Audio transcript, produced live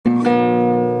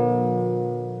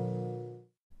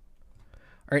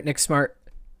All right, Nick Smart.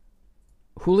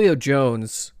 Julio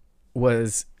Jones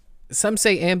was, some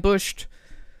say ambushed,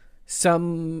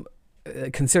 some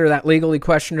consider that legally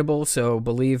questionable, so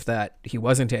believe that he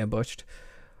wasn't ambushed,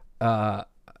 by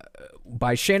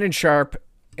Shannon Sharpe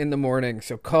in the morning.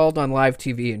 So called on live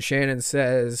TV, and Shannon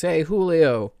says, "Hey,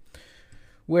 Julio,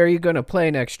 where are you going to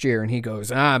play next year?" And he goes,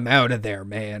 "I'm out of there,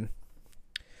 man."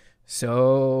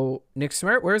 So, Nick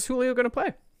Smart, where's Julio going to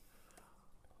play?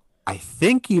 I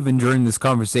think even during this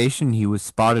conversation, he was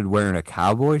spotted wearing a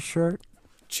Cowboys shirt.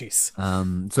 Jeez.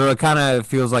 So it kind of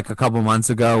feels like a couple months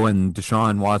ago when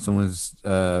Deshaun Watson was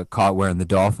caught wearing the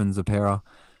Dolphins apparel.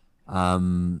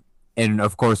 And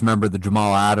of course, remember the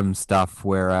Jamal Adams stuff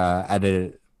where at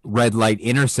a red light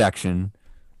intersection,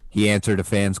 he answered a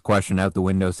fan's question out the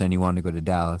window saying he wanted to go to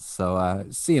Dallas. So,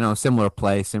 similar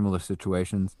play, similar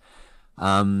situations.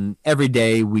 Every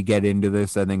day we get into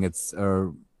this, I think it's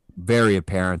very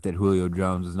apparent that Julio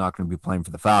Jones is not going to be playing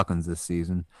for the Falcons this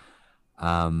season.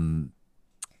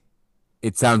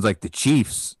 It sounds like the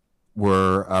Chiefs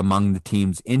were among the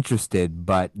teams interested,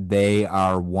 but they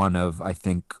are one of, I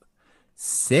think,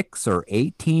 6 or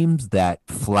 8 teams that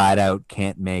flat out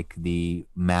can't make the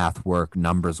math work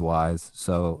numbers wise.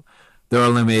 So they're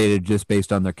eliminated just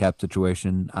based on their cap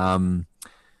situation.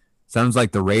 Sounds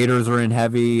like the Raiders are in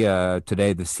heavy.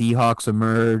 Today, the Seahawks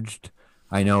emerged.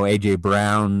 I know A.J.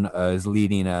 Brown is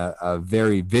leading a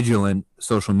very vigilant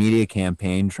social media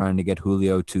campaign trying to get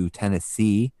Julio to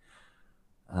Tennessee.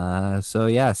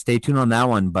 Stay tuned on that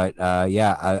one. But,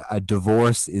 a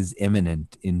divorce is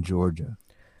imminent in Georgia.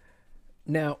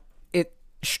 Now, it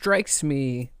strikes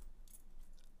me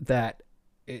that,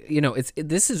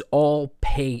 this is all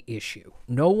pay issue.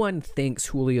 No one thinks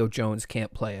Julio Jones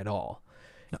can't play at all.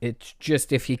 No. It's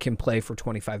just if he can play for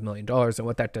 $25 million and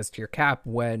what that does to your cap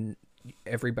when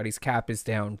everybody's cap is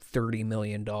down $30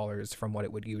 million from what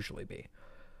it would usually be.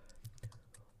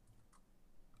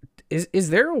 Is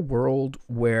there a world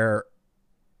where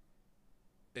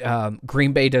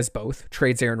Green Bay does both,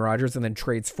 trades Aaron Rodgers and then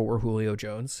trades for Julio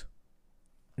Jones?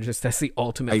 Just that's the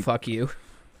ultimate fuck you.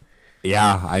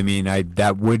 Yeah, I mean,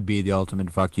 that would be the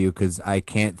ultimate fuck you because I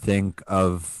can't think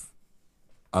of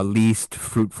a least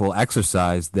fruitful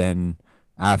exercise than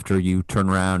after you turn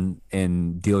around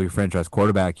and deal your franchise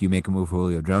quarterback, you make a move for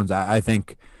Julio Jones. I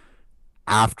think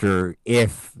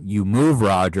if you move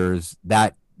Rodgers,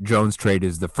 that Jones trade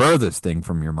is the furthest thing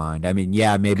from your mind. I mean,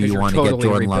 yeah, maybe you want to get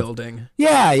Jordan rebuilding. Love.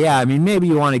 Yeah. I mean, maybe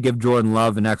you want to give Jordan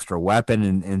Love an extra weapon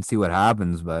and see what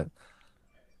happens, but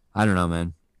I don't know,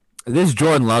 man. This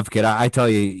Jordan Love kid, I tell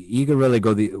you, he could really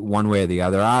go the one way or the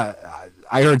other.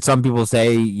 I heard some people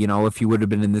say, if he would have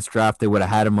been in this draft, they would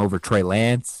have had him over Trey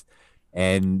Lance.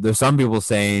 And there's some people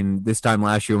saying this time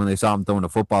last year when they saw him throwing a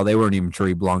football, they weren't even sure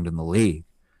he belonged in the league.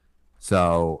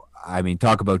 So, I mean,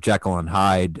 talk about Jekyll and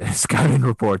Hyde scouting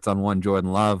reports on one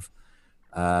Jordan Love.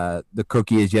 The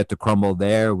cookie is yet to crumble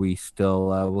there. We still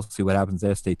we'll see what happens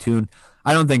there. Stay tuned.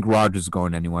 I don't think Rodgers is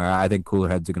going anywhere. I think cooler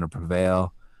heads are going to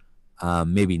prevail.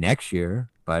 Maybe next year,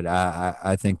 but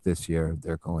I think this year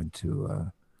they're going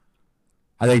to.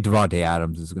 I think Devontae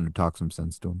Adams is going to talk some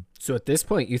sense to him. So at this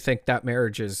point, you think that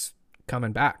marriage is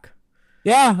coming back?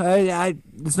 Yeah,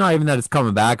 it's not even that it's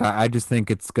coming back. I just think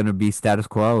it's going to be status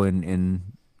quo and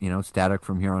static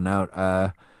from here on out.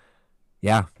 I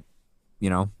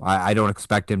don't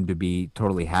expect him to be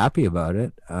totally happy about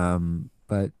it.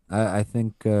 But I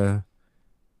think.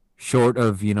 Short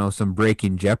of, some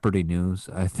breaking Jeopardy news,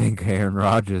 I think Aaron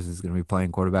Rodgers is going to be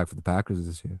playing quarterback for the Packers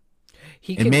this year.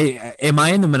 Am I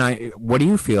in the minority? What do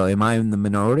you feel? Am I in the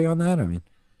minority on that?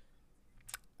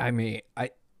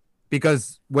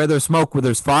 Because where there's smoke, where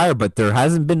there's fire, but there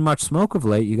hasn't been much smoke of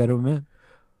late. You got to admit.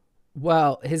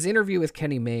 Well, his interview with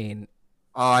Kenny Mayne.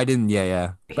 Oh, I didn't.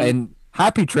 Yeah. And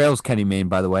happy trails, Kenny Mayne,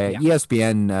 by the way. At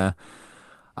ESPN,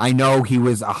 I know he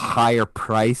was a higher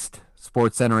priced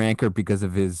SportsCenter anchor because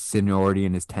of his seniority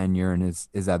and his tenure and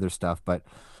his other stuff, but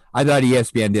I thought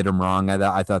ESPN did him wrong.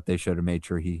 I thought they should have made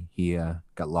sure he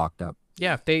got locked up.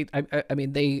 Yeah, they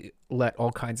let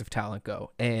all kinds of talent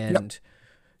go, and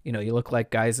you look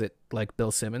like guys like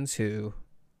Bill Simmons who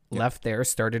left there,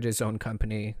 started his own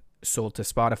company, sold to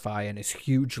Spotify, and is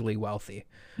hugely wealthy.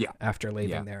 After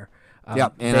leaving there. I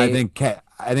think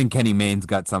Kenny Mayne's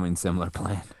got something similar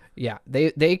planned. Yeah,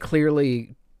 they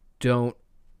clearly don't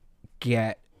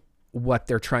get what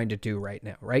they're trying to do right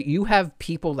now, right? You have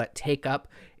people that take up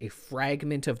a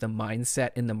fragment of the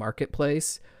mindset in the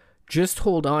marketplace. Just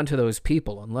hold on to those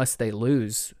people unless they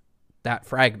lose that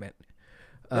fragment.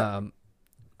 I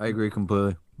agree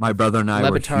completely. My brother and I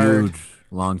were huge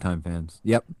longtime fans.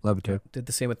 Yep, Le Batard did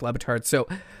the same with Le Batard. So,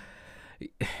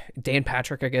 Dan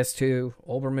Patrick, I guess, too.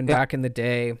 Olbermann back in the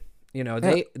day. You know,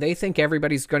 they think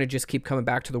everybody's going to just keep coming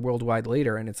back to the worldwide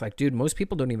leader, and it's like, dude, most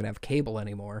people don't even have cable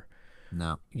anymore.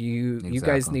 No, you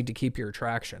guys need to keep your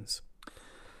attractions.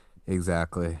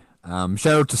 Exactly. Shout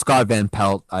out to Scott Van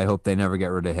Pelt. I hope they never get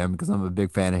rid of him because I'm a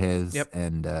big fan of his,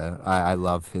 and I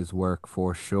love his work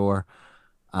for sure.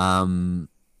 Yeah,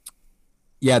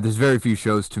 there's very few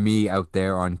shows to me out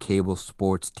there on cable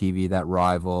sports TV that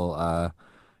rival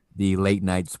the late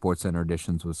night Sports Center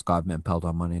editions with Scott Van Pelt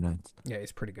on Monday nights. Yeah,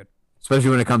 he's pretty good.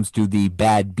 Especially when it comes to the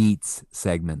Bad Beats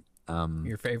segment.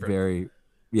 Your favorite.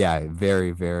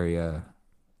 Very, very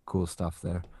cool stuff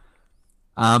there.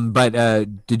 But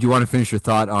did you want to finish your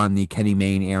thought on the Kenny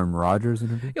Mayne, Aaron Rodgers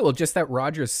interview? Yeah, well, just that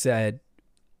Rodgers said,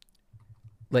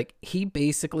 like, he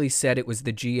basically said it was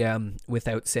the GM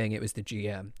without saying it was the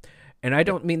GM. And I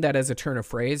don't mean that as a turn of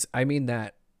phrase. I mean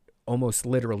that almost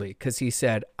literally, because he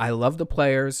said, I love the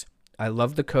players, I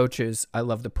love the coaches, I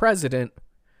love the president.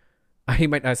 He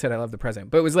might not have said I love the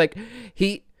president, but it was like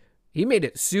he made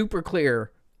it super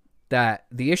clear that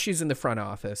the issues in the front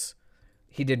office,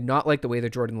 he did not like the way the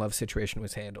Jordan Love situation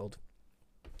was handled.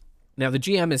 Now, the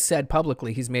GM has said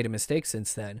publicly he's made a mistake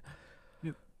since then.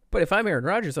 Yep. But if I'm Aaron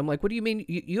Rodgers, I'm like, what do you mean?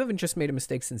 You haven't just made a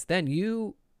mistake since then.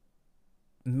 You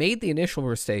made the initial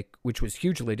mistake, which was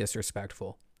hugely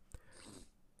disrespectful.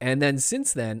 And then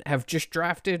since then have just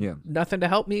drafted nothing to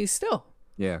help me still.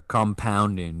 Yeah,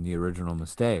 compounding the original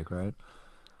mistake, right?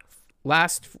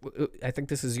 I think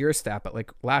this is your stat, but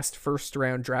like last first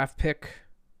round draft pick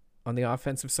on the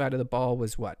offensive side of the ball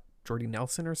was what? Jordy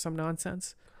Nelson or some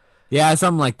nonsense? Yeah,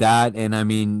 something like that. And I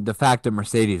mean, the fact that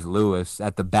Mercedes Lewis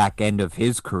at the back end of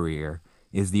his career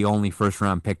is the only first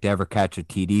round pick to ever catch a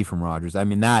TD from Rodgers. I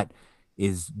mean, that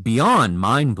is beyond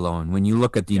mind blowing when you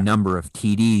look at the number of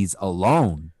TDs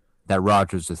alone that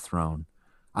Rodgers has thrown.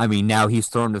 I mean, now he's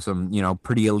thrown to some,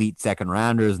 pretty elite second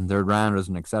rounders and third rounders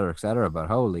and et cetera, but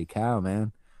holy cow,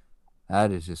 man.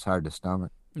 That is just hard to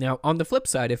stomach. Now, on the flip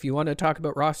side, if you want to talk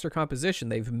about roster composition,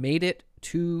 they've made it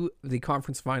to the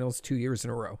conference finals 2 years in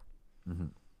a row. Mm-hmm.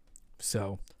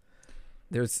 So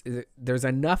there's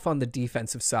enough on the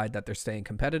defensive side that they're staying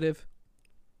competitive.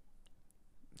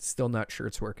 Still not sure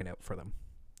it's working out for them.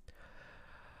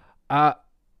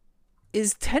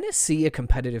 Is Tennessee a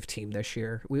competitive team this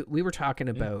year? We were talking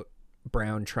about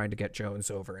Brown trying to get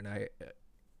Jones over, and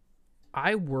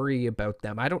I worry about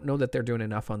them. I don't know that they're doing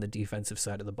enough on the defensive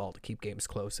side of the ball to keep games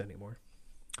close anymore.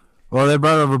 Well, they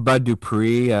brought over Bud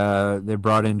Dupree. They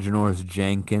brought in Janoris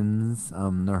Jenkins.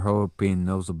 They're hoping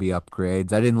those will be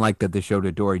upgrades. I didn't like that they showed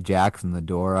Adoree Jackson the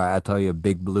door. I tell you,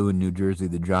 Big Blue in New Jersey,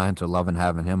 the Giants are loving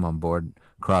having him on board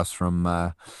across from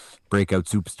breakout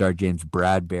superstar James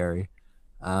Bradbury.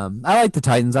 I like the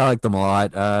Titans. I like them a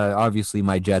lot. Obviously,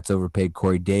 my Jets overpaid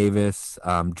Corey Davis,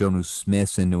 Jonnu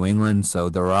Smith in New England. So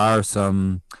there are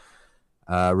some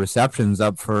receptions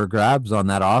up for grabs on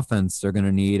that offense. They're going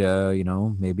to need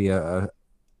maybe a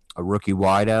rookie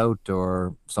wideout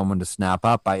or someone to snap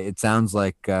up. It sounds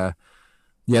like the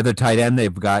other tight end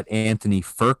they've got, Anthony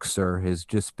Firkser, has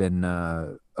just been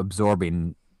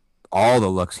absorbing all the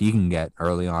looks he can get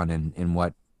early on in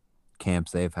what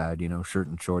camps they've had, shirt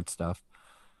and short stuff.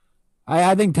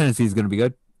 I think Tennessee's going to be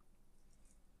good.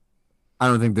 I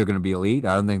don't think they're going to be elite.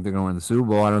 I don't think they're going to win the Super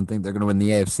Bowl. I don't think they're going to win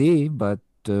the AFC, but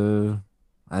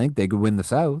I think they could win the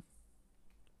South.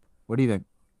 What do you think?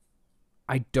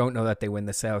 I don't know that they win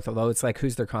the South, although it's like,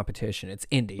 who's their competition? It's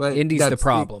Indy. But Indy's the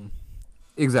problem.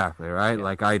 Exactly, right? Yeah.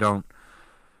 Like, they don't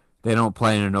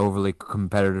play in an overly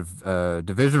competitive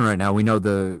division right now. We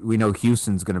know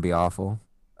Houston's going to be awful.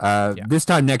 This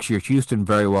time next year, Houston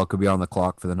very well could be on the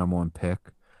clock for the number one pick.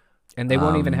 And they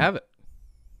won't even have it.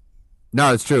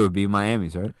 No, it's true. It would be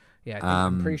Miami's, right? Yeah,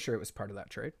 I'm pretty sure it was part of that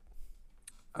trade.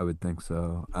 I would think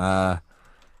so.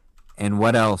 And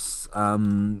what else? I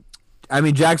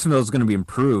mean, Jacksonville's going to be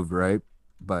improved, right?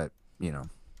 But,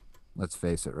 let's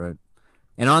face it, right?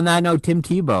 And on that note, Tim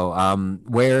Tebow,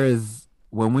 whereas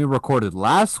when we recorded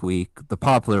last week, the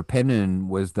popular opinion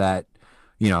was that,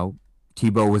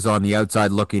 Tebow was on the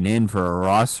outside looking in for a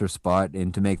roster spot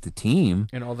and to make the team.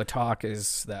 And all the talk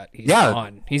is that he's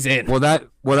on. He's in. Well,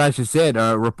 that's just it.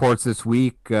 Reports this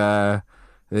week, I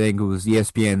think it was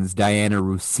ESPN's Diana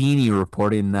Rossini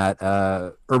reporting that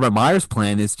Urban Meyer's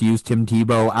plan is to use Tim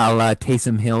Tebow a la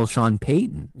Taysom Hill, Sean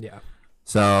Payton. Yeah.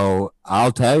 So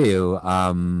I'll tell you,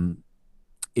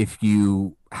 if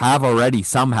you have already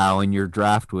somehow and your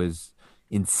draft was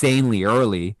insanely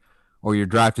early, or your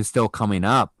draft is still coming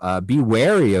up, be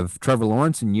wary of Trevor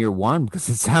Lawrence in year one, because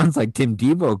it sounds like Tim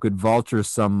Tebow could vulture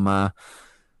some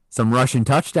rushing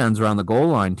touchdowns around the goal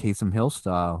line, Taysom Hill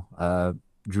style.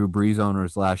 Drew Brees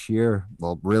owners last year.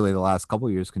 Well, really, the last couple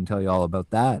of years can tell you all about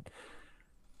that.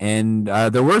 And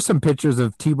there were some pictures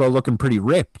of Tebow looking pretty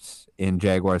ripped in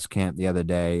Jaguars camp the other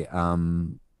day. Now,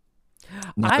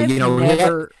 I've you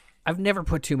know, I've never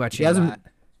put too much he into hasn't.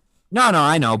 that. No,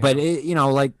 I know, but you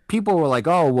know, like people were like,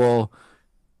 "Oh, well,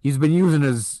 he's been using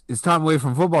his time away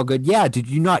from football good." Yeah, did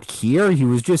you not hear? He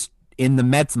was just in the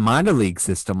Mets minor league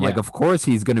system. Like, Yeah. of course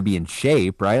he's going to be in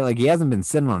shape, right? Like he hasn't been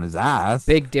sitting on his ass.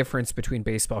 Big difference between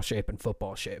baseball shape and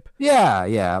football shape.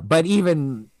 Yeah. But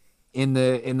even in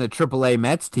the AAA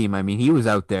Mets team, I mean, he was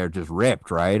out there just ripped,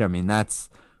 right? I mean, that's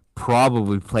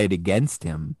probably played against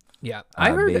him. Yeah,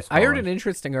 I heard baseball. an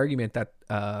interesting argument that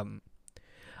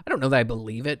I don't know that I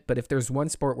believe it, but if there's one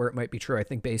sport where it might be true, I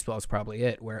think baseball is probably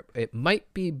it, where it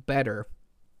might be better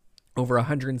over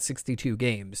 162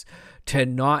 games to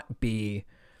not be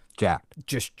Jacked.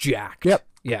 just jacked. Yep.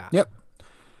 Yeah. Yep.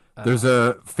 There's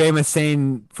a famous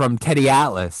saying from Teddy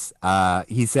Atlas.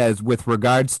 He says, with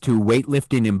regards to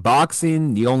weightlifting and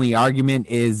boxing, the only argument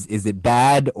is it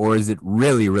bad or is it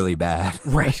really, really bad?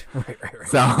 Right.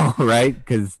 So, right?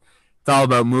 Because it's all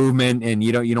about movement, and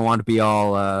you don't want to be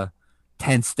all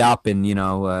tensed up and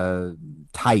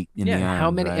tight in the arms,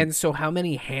 how many right? and so how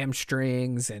many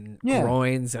hamstrings and Yeah.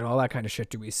 groins and all that kind of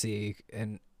shit do we see?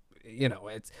 And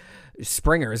it's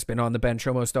Springer has been on the bench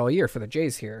almost all year for the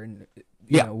Jays here, and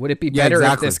would it be better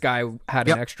exactly. if this guy had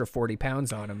Yep. an extra 40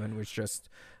 pounds on him and was just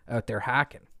out there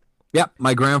hacking? Yep,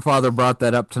 my grandfather brought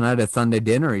that up tonight at Sunday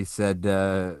dinner. He said,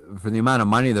 for the amount of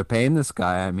money they're paying this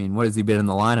guy, I mean, what has he been in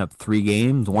the lineup? 3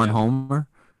 games, 1 homer?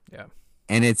 Yeah.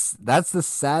 And that's the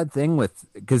sad thing with,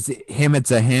 because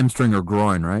it's a hamstring or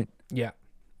groin, right? Yeah.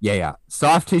 Yeah.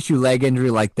 Soft tissue leg injury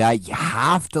like that, you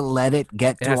have to let it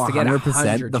get It to has to get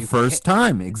 100% the 100. first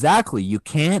time. Exactly. You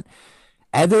can't.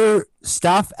 Other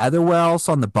stuff, otherwhere else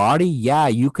on the body, yeah,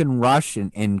 you can rush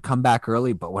and come back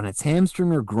early. But when it's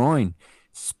hamstring or groin,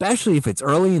 especially if it's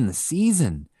early in the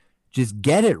season, just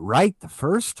get it right the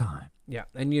first time. Yeah.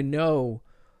 And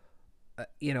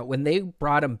when they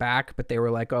brought him back, but they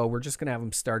were like, oh, we're just going to have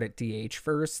him start at DH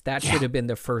first. That should have been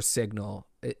the first signal.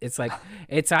 It's like,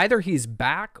 it's either he's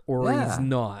back or he's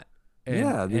not.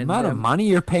 And, the amount of money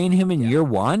you're paying him in year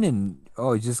one, and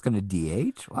he's just going to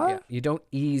DH? What? Yeah, you don't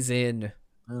ease in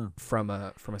from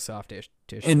a soft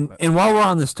tissue. And while we're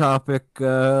on this topic, what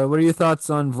are your thoughts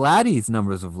on Vladdy's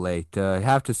numbers of late? I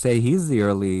have to say he's the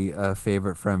early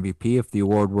favorite for MVP if the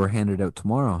award were handed out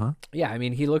tomorrow, huh? Yeah, I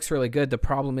mean, he looks really good. The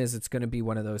problem is it's going to be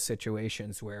one of those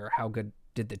situations where how good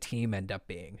did the team end up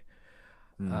being?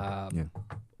 A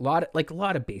lot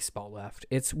of baseball left.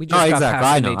 We just got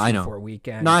past the May 24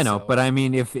 weekend. No, I know, but I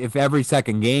mean, if every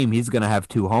second game he's going to have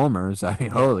 2 homers, I mean,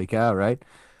 holy cow, right?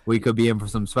 We could be in for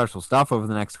some special stuff over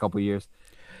the next couple of years.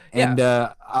 And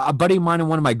a buddy of mine in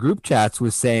one of my group chats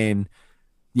was saying,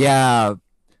 yeah,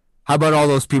 how about all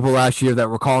those people last year that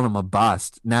were calling him a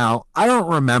bust? Now, I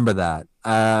don't remember that.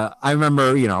 I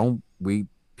remember,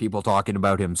 people talking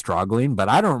about him struggling, but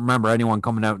I don't remember anyone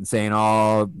coming out and saying,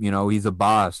 he's a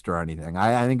bust or anything.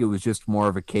 I think it was just more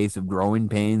of a case of growing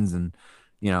pains and,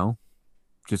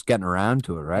 just getting around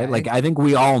to it, right? Yeah, I think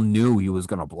we all knew he was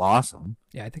going to blossom.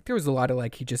 Yeah, I think there was a lot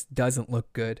of he just doesn't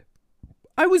look good.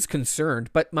 I was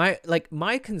concerned, but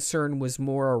my concern was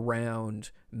more around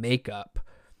makeup.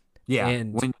 Yeah,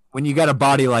 and when you got a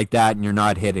body like that and you're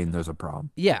not hitting, there's a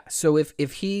problem. Yeah, so if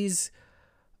he's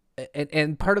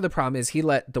and part of the problem is he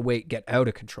let the weight get out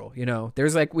of control.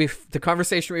 There's the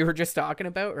conversation we were just talking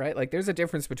about, right? Like there's a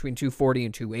difference between 240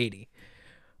 and 280.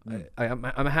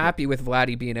 I'm happy with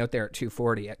Vladdy being out there at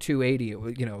 240. At 280,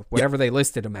 whatever they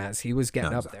listed him as, he was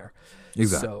getting up there.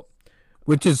 Exactly. So,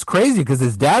 which is crazy because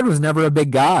his dad was never a big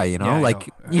guy,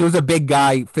 he was a big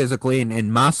guy physically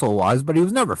and muscle wise, but he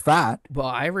was never fat. Well,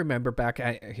 I remember back,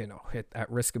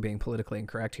 at risk of being politically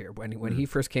incorrect here, when he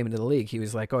first came into the league, he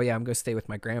was like, "Oh yeah, I'm going to stay with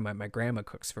my grandma. My grandma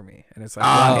cooks for me." And it's like,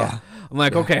 I'm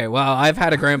like, okay, well, I've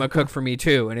had a grandma cook for me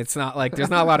too, and it's not like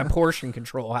there's not a lot of portion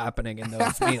control happening in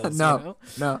those meals. No,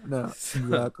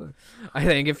 exactly. I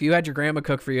think if you had your grandma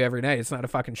cook for you every night, it's not a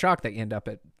fucking shock that you end up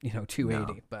at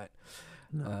 280. But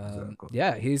exactly.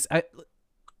 Yeah,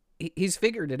 he's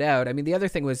figured it out. I mean, the other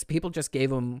thing was people just gave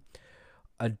him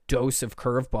a dose of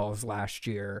curveballs last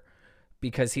year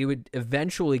because he would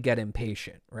eventually get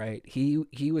impatient, right?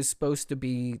 He was supposed to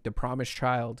be the promised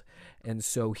child, and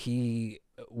so he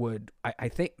would, I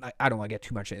think, I don't want to get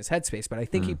too much in his headspace, but I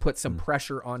think he put some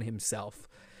pressure on himself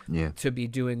to be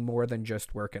doing more than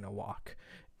just working a walk.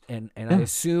 And I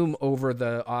assume over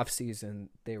the offseason,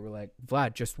 they were like,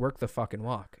 Vlad, just work the fucking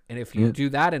walk. And if you do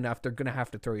that enough, they're going to have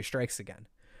to throw you strikes again.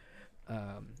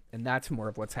 And that's more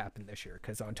of what's happened this year.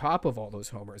 Because on top of all those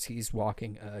homers, he's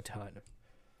walking a ton.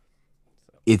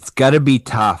 it's got to be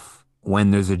tough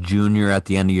when there's a junior at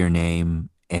the end of your name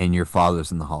and your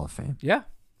father's in the Hall of Fame. Yeah.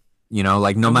 You know,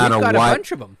 like no And matter we've got what. a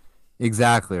bunch of them.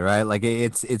 Exactly, right? Like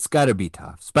it's got to be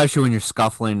tough, especially when you're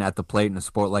scuffling at the plate in a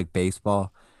sport like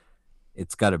baseball.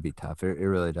 It's got to be tough. It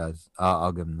really does.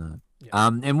 I'll give them that. Yeah.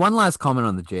 And one last comment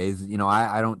on the Jays. You know,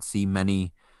 I don't see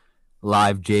many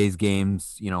live Jays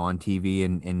games, you know, on TV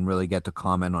and really get to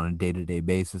comment on a day-to-day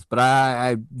basis. But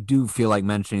I do feel like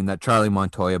mentioning that Charlie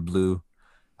Montoya blew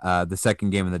the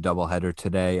second game of the doubleheader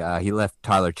today. He left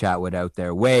Tyler Chatwood out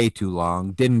there way too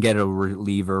long. Didn't get a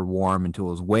reliever warm until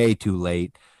it was way too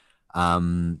late.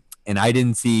 And I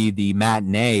didn't see the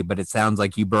matinee, but it sounds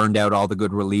like he burned out all the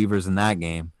good relievers in that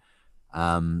game.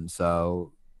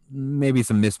 So maybe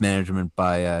some mismanagement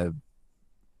by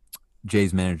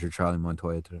Jays manager Charlie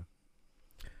Montoya today.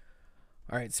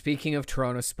 All right. Speaking of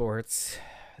Toronto sports,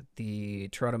 the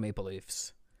Toronto Maple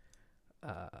Leafs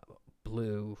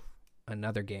blew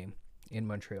another game in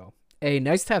Montreal. Hey,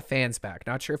 nice to have fans back.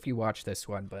 Not sure if you watched this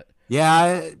one, but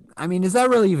yeah, I mean, is that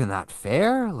really even that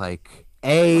fair? Like,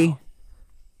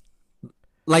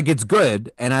 like it's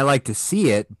good, and I like to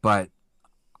see it, but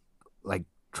like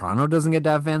Toronto doesn't get to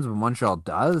have fans, but Montreal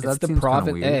does. it's That the seems kind of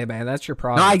province. weird. Hey, man, that's your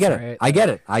province. No, I get it. Right? I get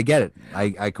it. I get it.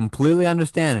 I completely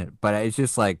understand it, but it's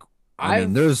just like I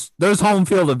mean, there's home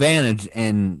field advantage,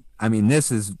 and I mean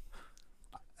this is.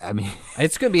 I mean,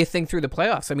 it's going to be a thing through the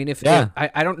playoffs. I mean, if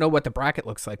I don't know what the bracket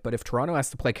looks like, but if Toronto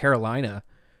has to play Carolina,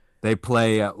 they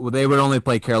play. Well, they would only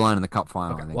play Carolina in the Cup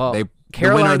final. Okay, I think. well, the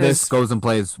winner of this goes and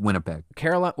plays Winnipeg.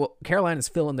 Carolina's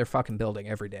filling their fucking building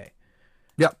every day.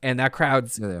 Yep, and that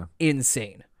crowd's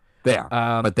insane. They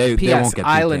are, but they P.S. won't get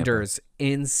Islanders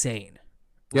insane.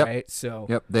 Yep. Right. So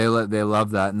yep, they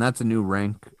love that, and that's a new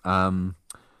rink.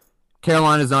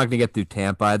 Carolina's not going to get through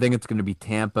Tampa. I think it's going to be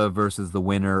Tampa versus the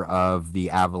winner of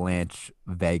the Avalanche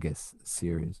Vegas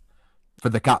series for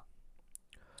the Cup.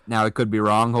 Now, it could be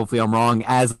wrong. Hopefully, I'm wrong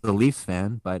as the Leafs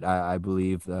fan, but I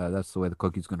believe that's the way the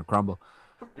cookie's going to crumble.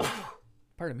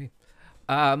 Pardon me.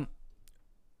 I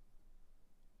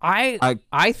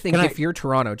think if you're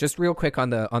Toronto, just real quick on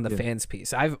the fans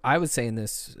piece, I was saying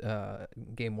this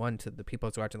game one to the people I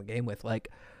was watching the game with, like,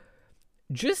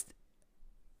 just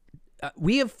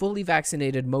we have fully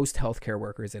vaccinated most healthcare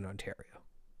workers in Ontario.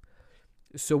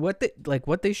 So what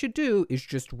they should do is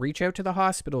just reach out to the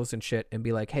hospitals and shit and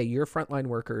be like, hey, your frontline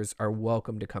workers are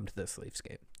welcome to come to this Leafs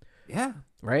game. Yeah.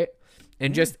 Right.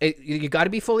 And you got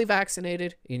to be fully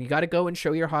vaccinated, and you got to go and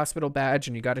show your hospital badge,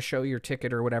 and you got to show your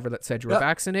ticket or whatever that said you were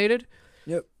vaccinated.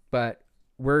 Yep. But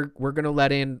we're going to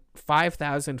let in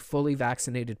 5,000 fully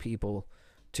vaccinated people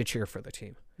to cheer for the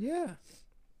team. Yeah.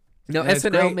 No,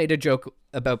 SNL made a joke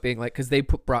about being like, because they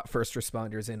brought first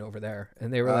responders in over there,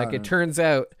 and they were like, it turns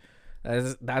out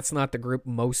that's not the group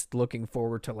most looking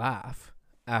forward to laugh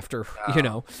after,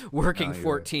 working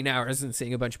 14 hours and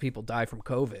seeing a bunch of people die from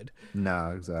COVID.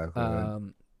 No,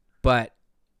 exactly. But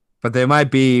they might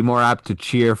be more apt to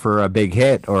cheer for a big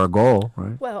hit or a goal,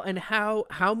 right? Well, and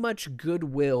how much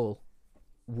goodwill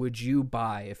would you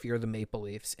buy if you're the Maple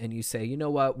Leafs and you say, you know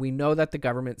what, we know that the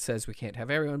government says we can't have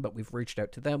everyone, but we've reached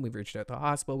out to them, we've reached out to the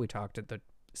hospital, we talked to the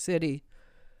city,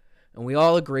 and we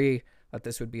all agree that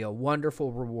this would be a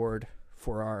wonderful reward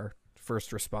for our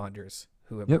first responders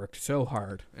who have worked so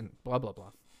hard and blah, blah,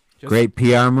 blah. Great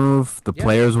PR move. The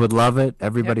players would love it.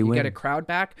 Everybody wins. You get a crowd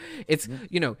back. It's,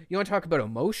 you want to talk about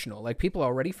emotional. Like, people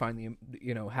already find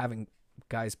having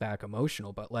guys back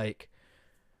emotional, but like,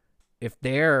 if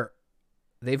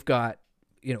they've got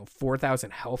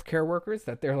 4,000 healthcare workers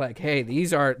that they're like, hey,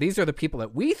 these are the people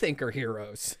that we think are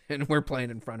heroes, and we're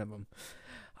playing in front of them.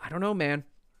 I don't know, man.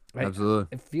 Absolutely.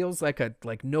 It feels like a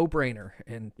no brainer,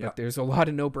 but there's a lot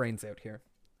of no brains out here.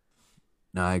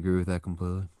 No, I agree with that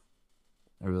completely.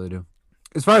 I really do.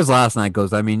 As far as last night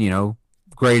goes, I mean,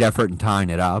 great effort in tying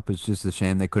it up. It's just a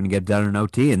shame they couldn't get done in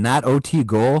OT. And that OT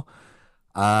goal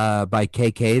by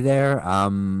KK there,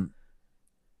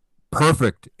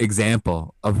 perfect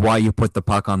example of why you put the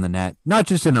puck on the net. Not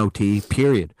just in OT,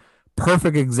 period.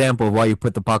 Perfect example of why you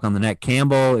put the puck on the net.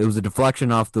 Campbell, it was a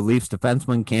deflection off the Leafs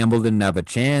defenseman. Campbell didn't have a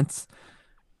chance.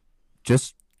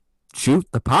 Just shoot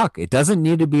the puck. It doesn't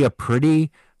need to be a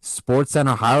pretty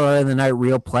SportsCenter highlight of the night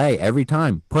real play every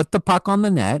time. Put the puck on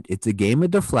the net. It's a game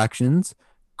of deflections.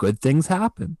 Good things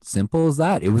happen. Simple as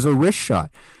that. It was a wrist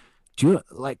shot.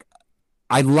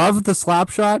 I love the slap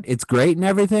shot. It's great and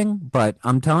everything, but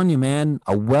I'm telling you, man,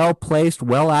 a well-placed,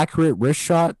 well-accurate wrist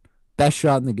shot, best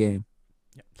shot in the game.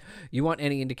 You want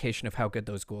any indication of how good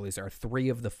those goalies are? 3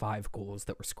 of the 5 goals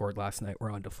that were scored last night were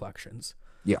on deflections.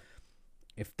 Yeah.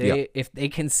 If they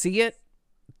can see it,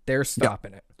 they're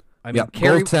stopping it. I mean,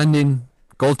 goaltending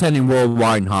Goaltending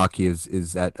worldwide in hockey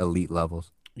is at elite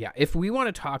levels. Yeah, if we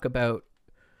want to talk about,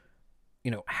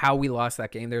 how we lost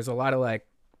that game, there's a lot of like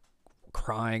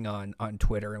crying on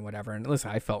Twitter and whatever. And listen,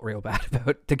 I felt real bad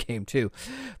about the game too.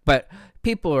 But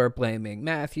people are blaming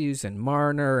Matthews and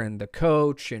Marner and the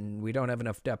coach, and we don't have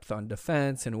enough depth on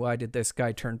defense, and why did this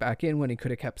guy turn back in when he could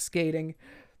have kept skating?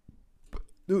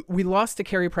 We lost to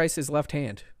Carey Price's left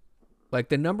hand. Like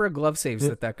the number of glove saves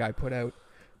that guy put out.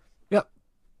 Yep.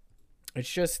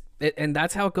 It's just, and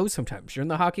that's how it goes sometimes. You're in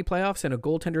the hockey playoffs, and a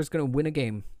goaltender is going to win a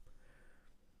game.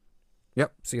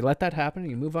 Yep. So you let that happen,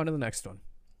 and you move on to the next one.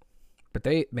 But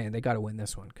they got to win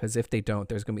this one, because if they don't,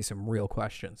 there's going to be some real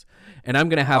questions. And I'm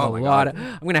going to have I'm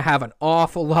going to have an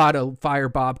awful lot of Fire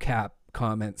Bobcat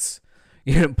comments.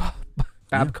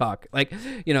 Babcock. Like,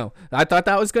 I thought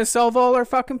that was going to solve all our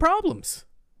fucking problems.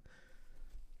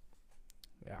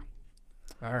 Yeah.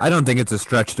 All right. I don't think it's a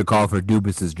stretch to call for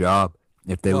Dubas's job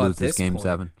if they lose this game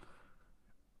 7.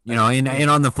 And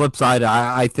on the flip side,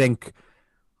 I think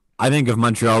if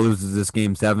Montreal loses this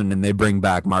game 7 and they bring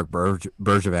back Marc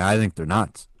Bergevin, I think they're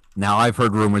nuts. Now, I've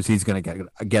heard rumors he's going to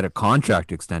get a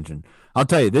contract extension. I'll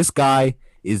tell you, this guy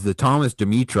is the Thomas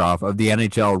Dimitrov of the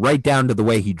NHL, right down to the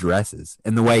way he dresses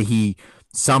and the way he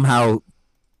somehow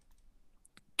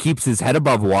keeps his head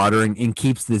above water and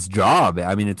keeps this job.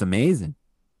 I mean, it's amazing.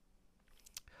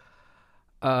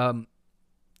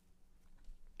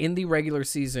 In the regular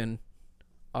season,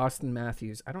 Auston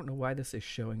Matthews, I don't know why this is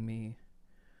showing me.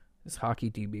 This Hockey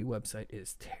DB website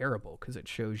is terrible because it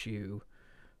shows you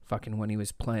fucking when he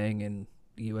was playing in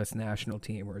the U.S. national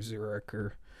team or Zurich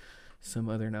or some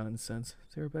other nonsense.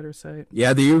 Is there a better site?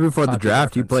 Yeah, the year before the Hockey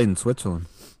draft, he reference. played in Switzerland.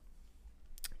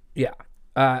 Yeah.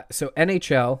 So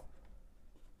NHL,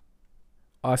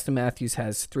 Auston Matthews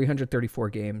has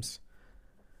 334 games,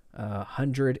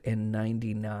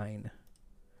 199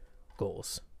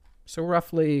 goals. So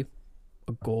roughly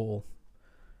a goal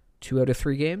 2 out of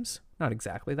 3 games. Not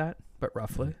exactly that, but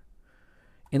roughly.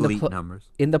 Elite numbers.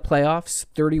 In the playoffs,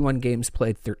 31 games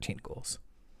played, 13 goals.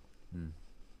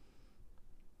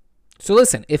 So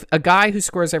listen, if a guy who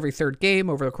scores every third game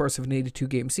over the course of an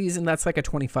 82-game season, that's like a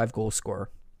 25-goal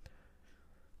scorer.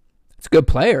 It's a good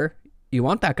player. You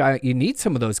want that guy. You need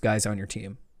some of those guys on your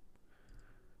team.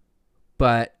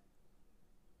 But,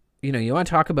 you want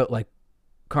to talk about like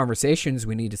conversations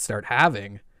we need to start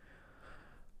having.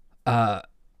 Not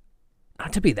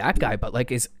to be that guy, but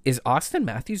like, is Auston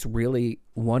Matthews really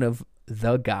one of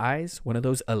the guys, one of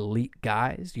those elite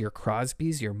guys? Your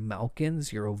Crosbys, your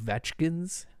Malkins, your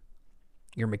Ovechkins,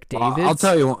 your McDavids?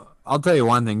 I'll tell you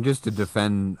one thing, just to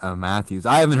defend Matthews.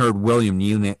 I haven't heard William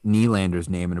Nylander's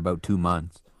name in about 2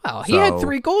 months. Well, he had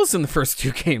 3 goals in the first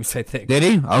 2 games, I think. Did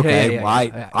he? Okay.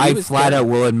 Yeah. I flat out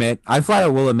will admit I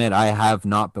have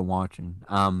not been watching.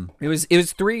 It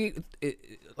was 3.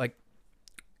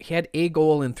 He had a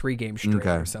goal in 3 games straight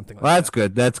or something like that. Well, that's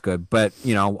good. That's good. But,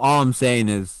 all I'm saying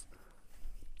is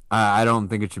I don't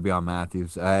think it should be on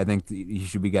Matthews. I think he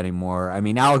should be getting more. I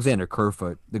mean, Alexander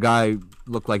Kerfoot, the guy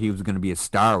looked like he was going to be a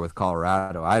star with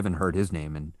Colorado. I haven't heard his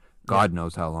name in God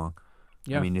knows how long.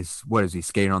 Yeah. I mean, what is he,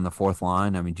 skating on the 4th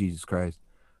line? I mean, Jesus Christ.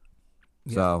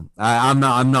 Yeah. So I'm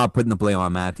not putting the blame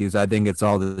on Matthews. I think it's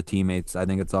all the teammates. I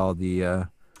think it's all the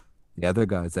other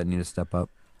guys that need to step up.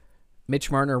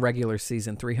 Mitch Marner, regular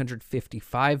season,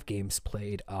 355 games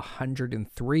played,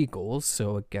 103 goals.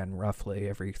 So, again, roughly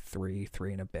every 3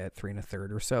 and a bit, 3 and a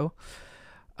third or so.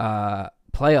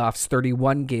 Playoffs,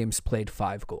 31 games played,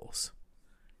 5 goals.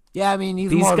 Yeah, I mean,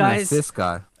 he's more of an assist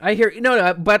guy. I hear,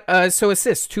 but so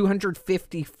assists,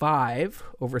 255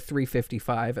 over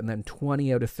 355, and then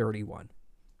 20 out of 31.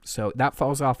 So that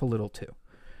falls off a little too.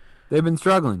 They've been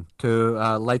struggling to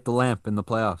light the lamp in the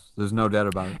playoffs. There's no doubt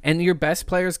about it. And your best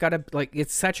players got to,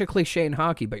 it's such a cliche in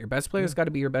hockey, but your best players got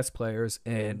to be your best players.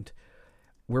 And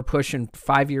we're pushing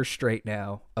 5 years straight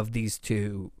now of these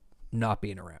two not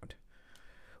being around.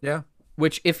 Yeah.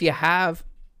 Which if you have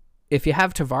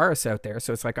Tavares out there,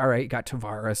 so it's like, all right, you got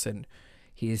Tavares and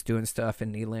he's doing stuff,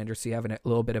 and Nylander, so you have a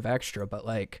little bit of extra, but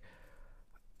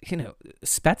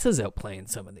Spezza's out playing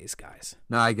some of these guys.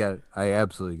 No, I get it. I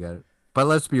absolutely get it. But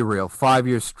let's be real, 5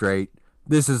 years straight,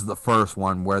 this is the first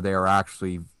one where they are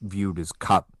actually viewed as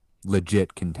cup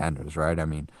legit contenders, right? I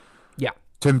mean, yeah.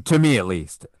 To me at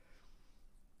least.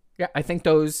 Yeah, I think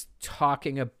those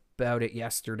talking about it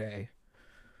yesterday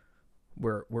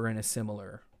were in a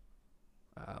similar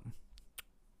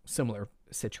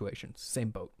situation,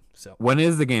 same boat. So when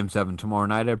is the game 7? Tomorrow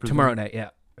night, I presume? Tomorrow night, yeah.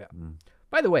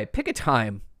 By the way, pick a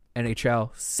time,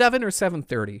 NHL, 7 or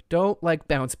 7:30. Don't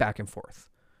bounce back and forth.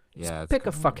 Just pick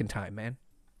a fucking time, man.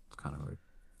 It's kind of weird.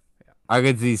 Yeah. I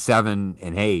could see 7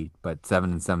 and 8, but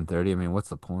 7 and 7:30. I mean, what's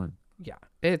the point? Yeah,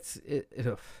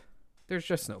 ugh. There's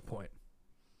just no point.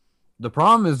 The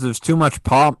problem is there's too much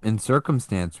pomp and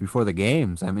circumstance before the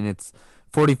games. I mean, it's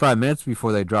 45 minutes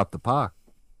before they drop the puck.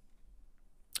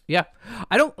 Yeah,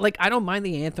 I don't mind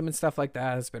the anthem and stuff like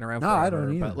that. It's been around forever. I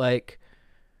don't either. But like,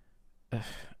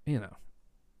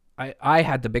 I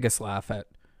had the biggest laugh at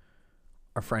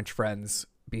our French friends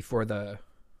before the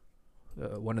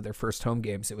one of their first home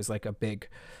games. It was like a big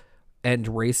end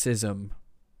racism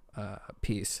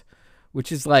piece,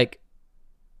 which is like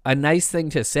a nice thing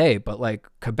to say, but like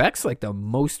Quebec's like the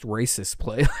most racist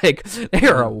place. Like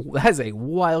has a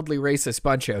wildly racist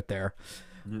bunch out there.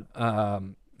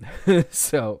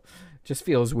 So just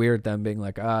feels weird them being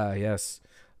like, yes,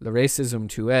 the racism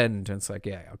to end. And it's like,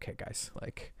 yeah, okay, guys,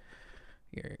 like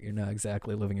you're not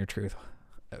exactly living your truth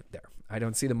out there. I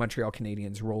don't see the Montreal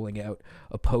Canadiens rolling out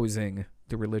opposing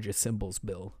the religious symbols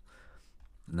bill.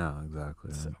 No,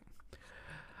 exactly. So,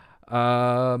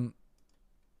 all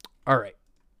right.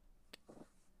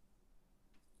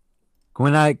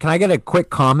 Can I get a quick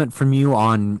comment from you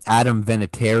on Adam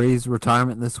Vinatieri's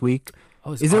retirement this week?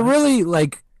 Is it really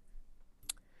like?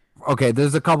 Okay,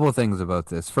 there's a couple of things about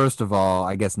this. First of all,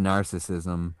 I guess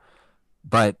narcissism,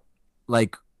 but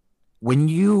like when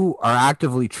you are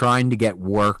actively trying to get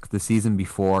work the season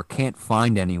before, can't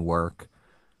find any work,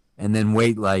 and then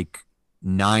wait like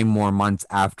 9 more months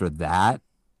after that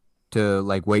to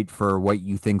like wait for what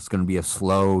you think is going to be a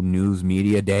slow news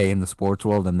media day in the sports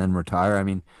world and then retire. I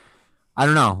mean, I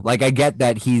don't know. Like, I get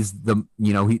that he's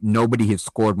nobody has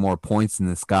scored more points than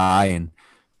this guy and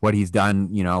what he's done,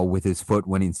 with his foot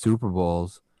winning Super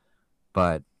Bowls.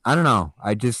 But I don't know.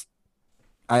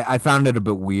 I found it a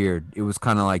bit weird. It was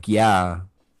kind of like, yeah,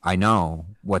 I know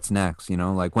what's next.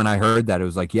 Like when I heard that, it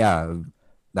was like, yeah,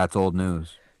 that's old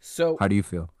news. So how do you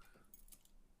feel?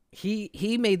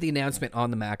 He made the announcement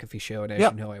on the McAfee show, and as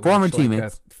you know, I former watched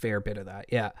teammates. a fair bit of that.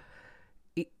 Yeah.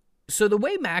 So the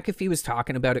way McAfee was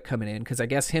talking about it coming in, because I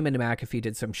guess him and McAfee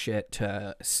did some shit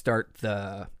to start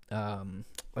the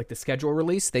the schedule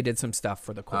release. They did some stuff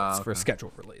for the Colts for a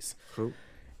schedule release. Cool.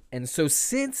 And so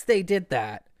since they did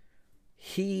that,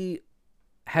 he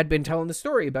had been telling the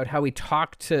story about how he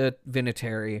talked to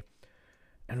Vinatieri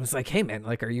and was like, hey man,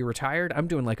 like, are you retired? I'm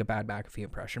doing like a bad McAfee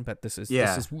impression, but this is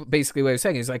basically what I was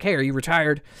saying. He's like, hey, are you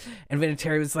retired? And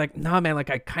Vinatieri was like, nah, man, like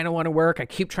I kind of want to work. I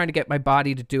keep trying to get my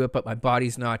body to do it, but my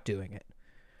body's not doing it.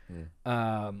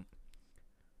 And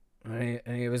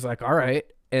he was like, all right.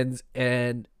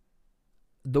 And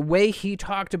the way he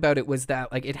talked about it was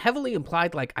that like it heavily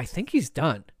implied like, I think he's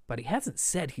done, but he hasn't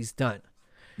said he's done.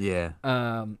 Yeah.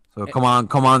 So come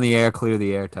on the air, clear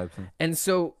the air type thing. And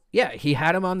so, yeah, he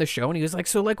had him on the show and he was like,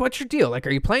 so like, what's your deal? Like,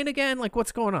 are you playing again? Like,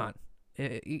 what's going on?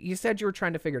 You said you were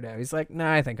trying to figure it out. He's like,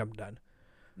 nah, I think I'm done.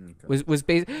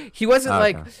 Okay. He wasn't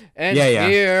like, and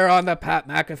here on the Pat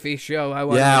McAfee show, I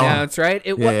want to announce, right?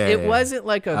 It wasn't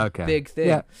like a big thing.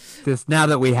 Yeah. Just now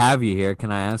that we have you here,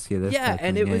 can I ask you this? Yeah,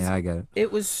 and I get it.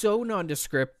 It was so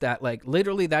nondescript that like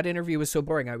literally that interview was so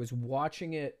boring. I was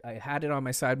watching it. I had it on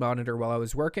my side monitor while I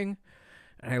was working,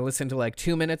 and I listened to like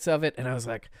 2 minutes of it, and I was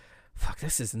like, fuck,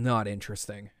 this is not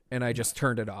interesting. And I just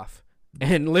turned it off.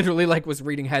 And literally like was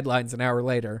reading headlines an hour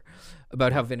later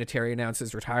about how Vinatieri announced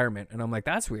his retirement. And I'm like,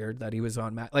 that's weird that he was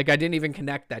on like I didn't even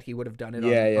connect that he would have done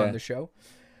it on the show.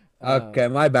 Okay,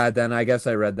 my bad then. I guess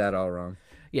I read that all wrong.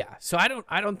 Yeah. So I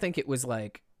don't think it was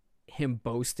like him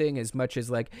boasting as much as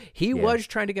like he was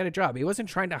trying to get a job. He wasn't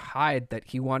trying to hide that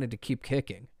he wanted to keep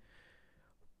kicking.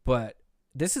 But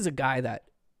this is a guy that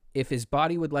if his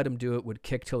body would let him do it, would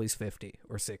kick till he's 50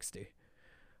 or 60.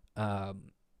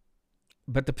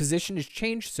 But the position has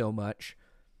changed so much,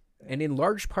 and in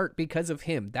large part because of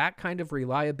him. That kind of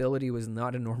reliability was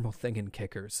not a normal thing in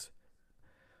kickers,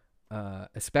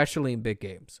 especially in big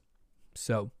games.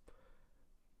 So,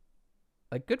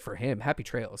 like, good for him. Happy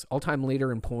trails. All-time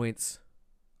leader in points,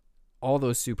 all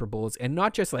those Super Bowls, and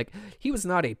not just like, he was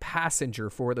not a passenger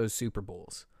for those Super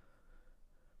Bowls.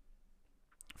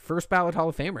 First ballot Hall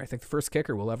of Famer. I think the first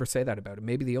kicker we'll ever say that about him.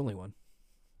 Maybe the only one.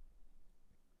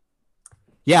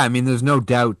 Yeah, I mean, there's no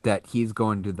doubt that he's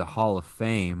going to the Hall of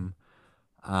Fame.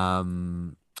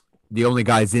 The only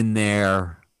guys in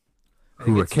there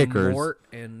who are kickers.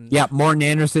 Morten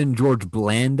Andersen, George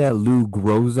Blanda, Lou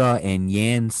Groza, and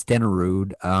Jan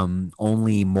Stenerud.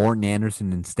 Only Morten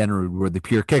Andersen and Stenerud were the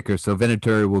pure kickers, so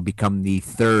Vinatieri will become the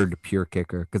third pure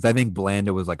kicker, because I think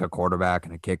Blanda was like a quarterback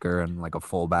and a kicker and like a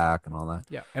fullback and all that.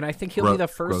 Yeah, and I think he'll be the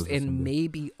first and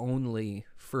maybe only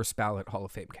first ballot Hall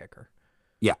of Fame kicker.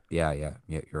 Yeah, you're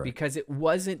right. Because it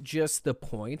wasn't just the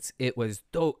points; it was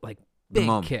like big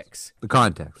moments, kicks. the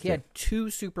context. He had 2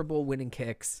 Super Bowl winning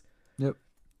kicks. Yep.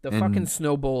 The fucking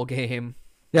Snow Bowl game.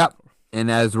 Yep. And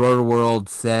as Roto World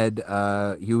said,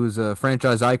 he was a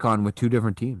franchise icon with 2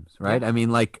 different teams, right? Yeah. I mean,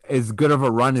 like, as good of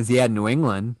a run as he had in New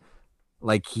England,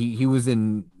 like he was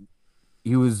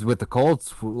with the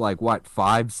Colts for like what,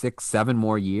 5, 6, 7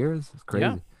 more years? It's crazy.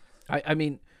 Yeah. I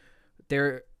mean,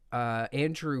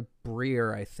 Andrew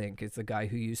Breer, I think, is the guy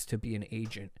who used to be an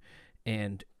agent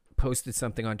and posted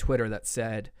something on Twitter that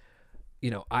said, I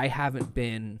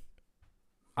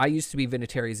used to be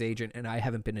Vinatieri's agent, and I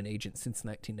haven't been an agent since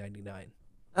 1999.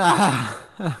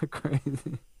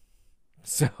 Crazy.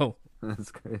 So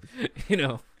That's crazy.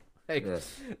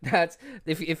 That's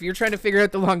if you're trying to figure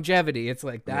out the longevity, it's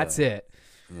like that's it.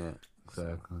 Yeah,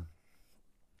 exactly.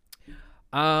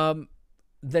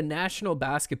 The National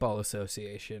Basketball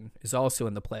Association is also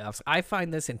in the playoffs. I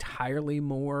find this entirely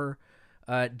more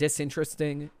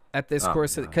disinteresting at this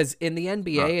course because in the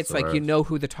NBA, it's like you know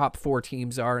who the top 4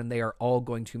 teams are, and they are all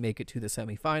going to make it to the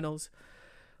semifinals.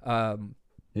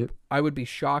 Yep. I would be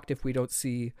shocked if we don't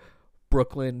see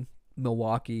Brooklyn,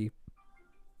 Milwaukee,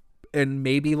 and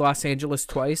maybe Los Angeles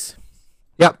twice.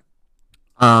 Yep.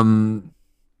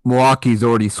 Milwaukee's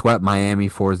already swept Miami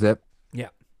 4-0. Yeah.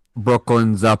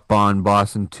 Brooklyn's up on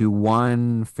Boston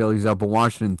 2-1. Philly's up on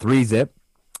Washington 3-0.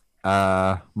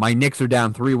 My Knicks are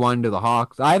down 3-1 to the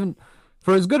Hawks.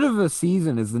 For as good of a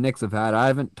season as the Knicks have had, I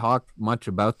haven't talked much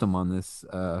about them on this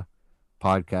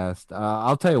podcast.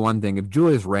 I'll tell you one thing. If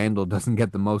Julius Randle doesn't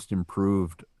get the most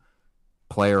improved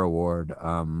player award,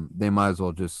 they might as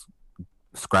well just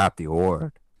scrap the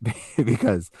award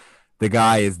because the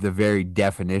guy is the very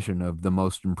definition of the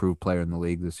most improved player in the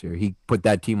league this year. He put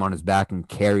that team on his back and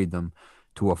carried them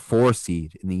to a 4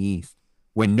 seed in the East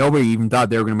when nobody even thought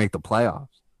they were going to make the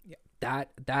playoffs.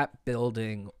 That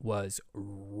building was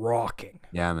rocking.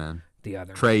 Yeah, man. The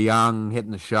other Trae Young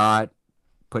hitting the shot,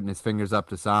 putting his fingers up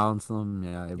to silence them.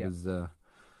 Yeah, it was.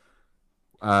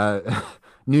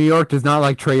 New York does not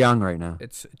like Trae Young right now.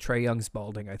 It's Trae Young's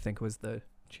balding, I think, was the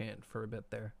chant for a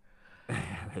bit there.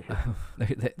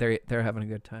 They're having a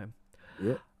good time.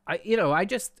 Yeah.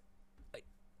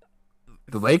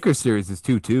 The Lakers series is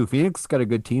 2-2. Phoenix got a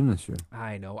good team this year.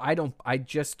 I know. I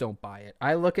just don't buy it.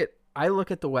 I look at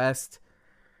the West,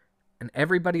 and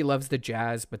everybody loves the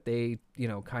Jazz, but they,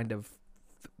 kind of,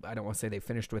 I don't want to say they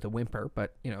finished with a whimper,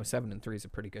 but 7-3 is a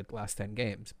pretty good last 10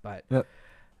 games. But yep.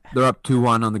 They're up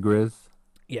 2-1 on the Grizz.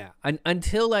 Yeah,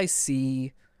 until I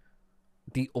see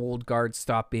the old guard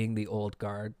stop being the old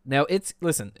guard. Now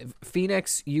listen,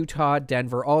 Phoenix, Utah,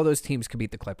 Denver, all those teams could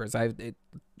beat the Clippers.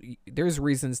 There's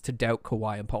reasons to doubt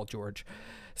Kawhi and Paul George,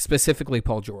 specifically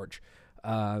Paul George.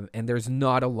 And there's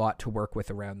not a lot to work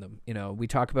with around them. We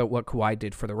talk about what Kawhi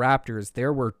did for the Raptors.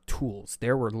 There were tools.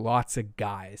 There were lots of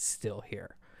guys still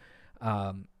here.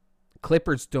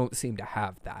 Clippers don't seem to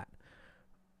have that.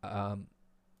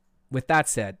 With that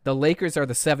said, the Lakers are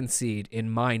the 7th seed in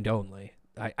mind only.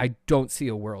 I don't see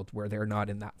a world where they're not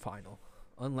in that final,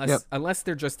 unless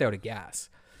they're just out of gas.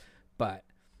 But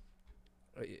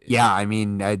yeah, I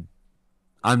mean,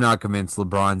 I'm not convinced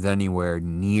LeBron's anywhere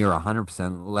near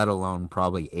 100%, let alone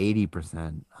probably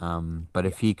 80%. But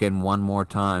if he can one more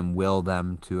time will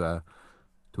them to a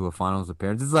finals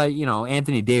appearance, it's like,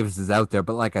 Anthony Davis is out there,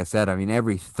 but like I said, I mean,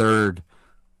 every third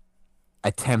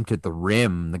attempt at the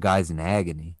rim, the guy's in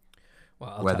agony.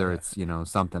 Well, whether it's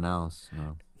something else.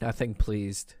 Nothing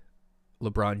pleased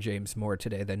LeBron James more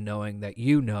today than knowing that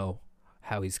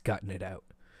how he's gutting it out,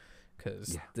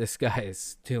 because this guy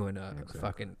is doing a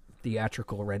fucking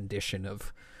theatrical rendition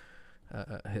of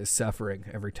his suffering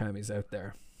every time he's out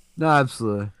there. No,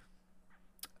 absolutely.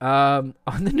 On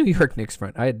the New York Knicks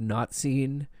front, I had not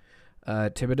seen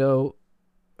Thibodeau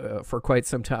for quite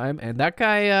some time, and that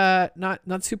guy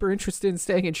not super interested in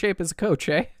staying in shape as a coach,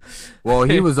 eh? Well,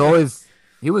 he was always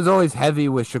heavy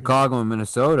with Chicago and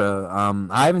Minnesota.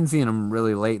 I haven't seen him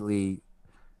really lately.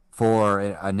 For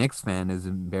a Knicks fan, as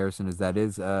embarrassing as that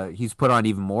is, he's put on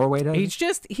even more weight.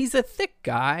 He's a thick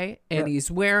guy, and he's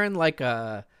wearing like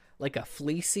a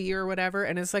fleecy or whatever,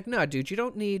 and it's like, no, dude, you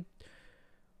don't need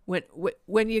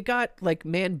when you got like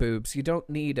man boobs, you don't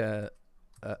need a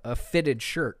fitted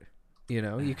shirt.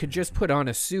 You could just put on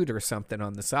a suit or something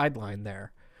on the sideline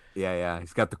there. Yeah,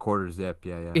 he's got the quarter zip.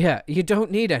 Yeah. Yeah, you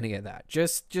don't need any of that.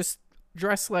 Just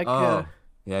dress like.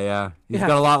 Yeah. He's got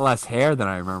a lot less hair than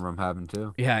I remember him having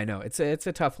too. Yeah, I know. It's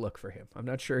a tough look for him. I'm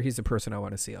not sure he's a person I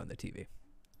want to see on the TV.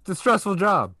 It's a stressful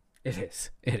job. It is.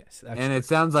 And it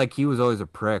sounds like he was always a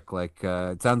prick. Like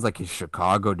it sounds like his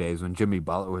Chicago days when Jimmy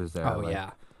Butler was there. Oh,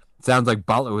 yeah. It sounds like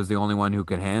Butler was the only one who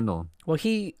could handle him. Well,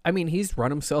 he's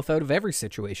run himself out of every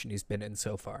situation he's been in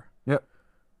so far. Yep.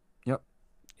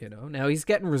 Now he's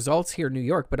getting results here in New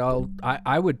York, but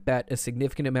I would bet a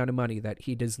significant amount of money that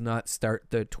he does not start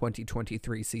the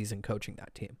 2023 season coaching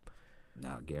that team.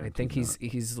 No, I think not.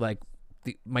 he's like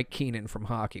the Mike Keenan from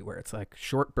hockey, where it's like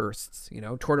short bursts.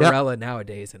 Tortorella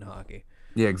nowadays in hockey.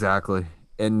 Yeah, exactly.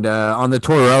 And on the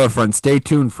Tortorella front, stay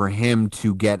tuned for him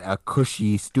to get a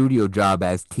cushy studio job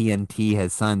as TNT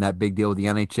has signed that big deal with the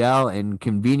NHL. And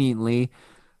conveniently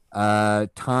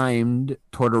timed,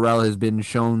 Tortorella has been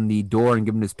shown the door and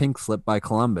given his pink slip by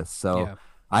Columbus. So Yeah.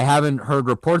 I haven't heard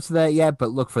reports of that yet,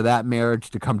 but look for that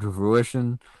marriage to come to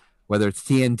fruition. Whether it's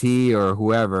TNT or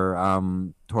whoever,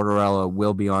 Tortorella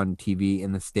will be on TV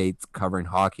in the States covering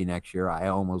hockey next year. I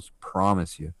almost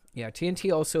promise you. Yeah,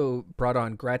 TNT also brought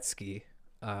on Gretzky.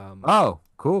 Oh,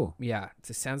 cool. Yeah,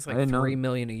 it sounds like $3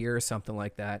 million a year or something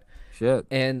like that. Shit.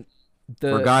 And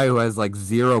for a guy who has like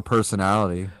zero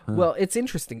personality. Well, it's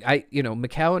interesting.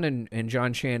 McCowan and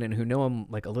John Shannon, who know him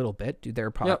like a little bit, do their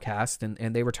podcast,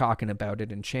 and they were talking about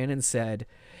it. And Shannon said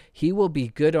he will be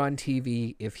good on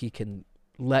TV if he can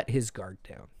let his guard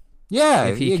down. Yeah,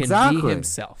 if he can be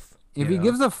himself. If he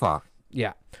gives a fuck.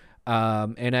 Yeah.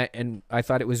 And I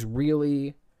thought it was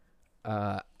really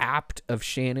apt of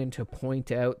Shannon to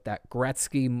point out that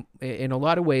Gretzky, in a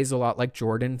lot of ways, a lot like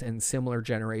Jordan and similar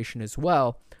generation as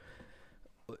well,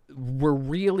 were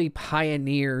really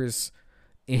pioneers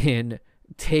in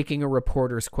taking a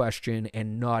reporter's question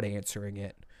and not answering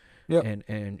it. Yep.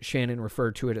 And Shannon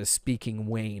referred to it as speaking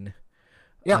Wayne.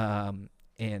 Yeah.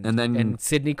 And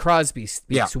Sidney Crosby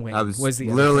speaks Wayne. I was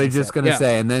literally just going to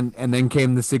say, and then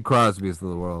came the Sid Crosbys of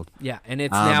the world. Yeah, and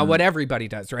it's now what everybody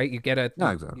does, right? You get a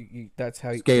exactly. That's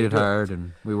how you skated hard,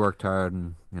 and we worked hard,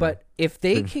 and but if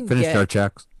they can finished our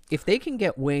checks, if they can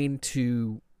get Wayne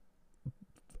to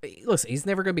listen, he's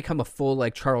never going to become a full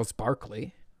like Charles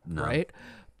Barkley, right?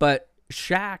 But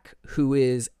Shaq, who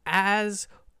is as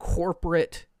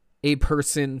corporate a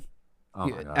person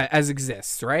as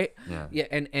exists, right? Yeah.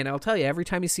 And I'll tell you, every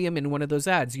time you see him in one of those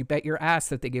ads, you bet your ass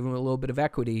that they give him a little bit of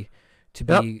equity to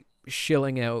be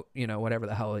shilling out, whatever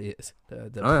the hell it is,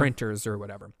 the printers or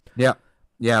whatever. Yeah.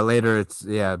 Yeah, later it's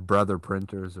brother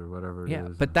printers or whatever it is. Yeah,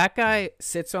 but that guy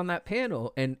sits on that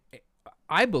panel and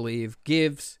I believe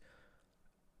gives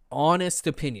honest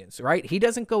opinions, right? He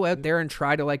doesn't go out there and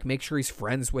try to like make sure he's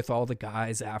friends with all the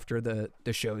guys after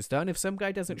the show's done. If some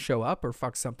guy doesn't show up or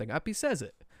fucks something up, he says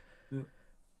it.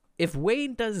 If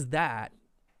Wade does that,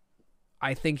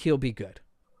 I think he'll be good.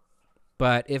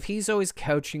 But if he's always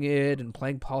couching it and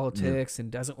playing politics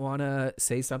and doesn't want to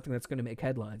say something that's going to make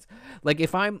headlines, like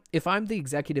if I'm the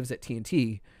executives at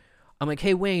TNT, I'm like,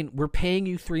 hey Wayne, we're paying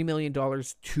you $3 million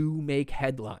to make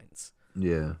headlines.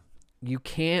 Yeah, you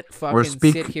can't fucking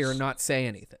sit here and not say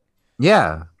anything.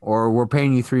 Yeah, or we're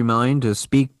paying you $3 million to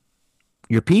speak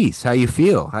your piece, how you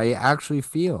feel, how you actually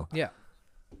feel. Yeah.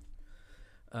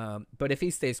 But if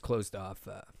he stays closed off,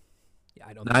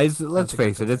 I don't. Let's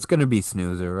face it, it's going to be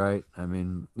snoozer, right? I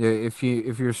mean, if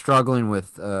you're struggling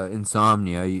with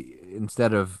insomnia,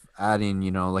 instead of adding,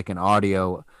 like an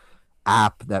audio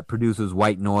app that produces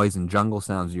white noise and jungle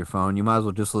sounds to your phone, you might as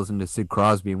well just listen to Sid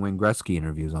Crosby and Wayne Gretzky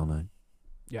interviews all night.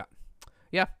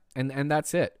 Yeah, and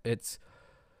that's it. It's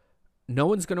no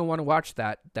one's going to want to watch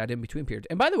that in between period.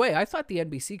 And by the way, I thought the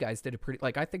NBC guys did a pretty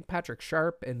I think Patrick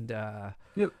Sharp and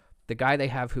the guy they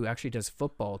have who actually does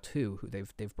football too, who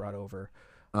they've brought over.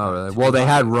 Oh, really? Well, they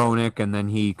had Roenick, and then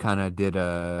he kind of did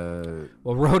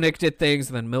Roenick did things,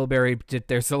 and then Milbury did.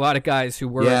 There's a lot of guys who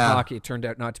were in hockey. It turned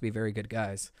out not to be very good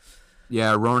guys.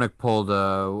 Yeah, Roenick pulled.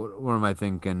 What am I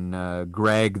thinking?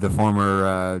 Greg, the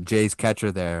former Jays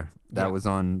catcher there, that was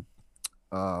on.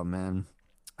 Oh man,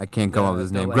 I can't come up with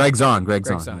his name. Greg Zahn. Greg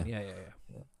Zahn. Yeah.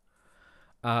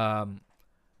 I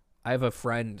have a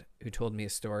friend who told me a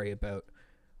story about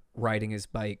riding his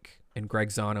bike, and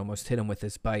Greg Zahn almost hit him with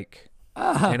his bike.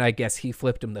 And I guess he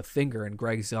flipped him the finger, and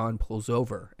Greg Zahn pulls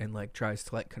over and like tries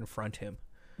to like confront him.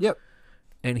 Yep.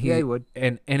 And he would.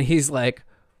 And he's like,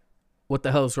 "What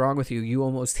the hell is wrong with you? You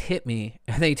almost hit me."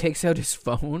 And then he takes out his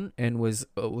phone and was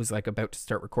like about to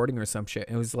start recording or some shit.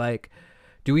 And it was like,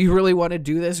 "Do we really want to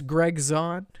do this, Greg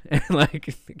Zahn?" And like,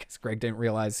 because Greg didn't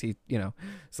realize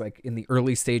it's like in the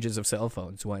early stages of cell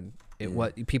phones when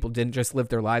people didn't just live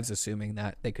their lives assuming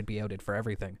that they could be outed for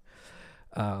everything.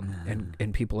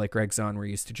 And people like Greg Zahn were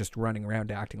used to just running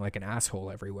around acting like an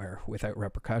asshole everywhere without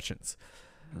repercussions.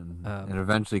 And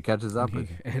eventually catches up with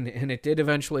him. And it did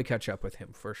eventually catch up with him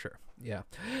for sure. Yeah.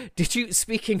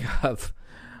 Speaking of,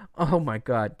 oh my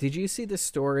God, did you see the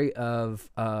story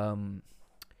of, I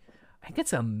think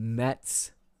it's a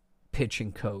Mets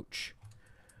pitching coach.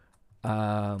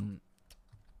 But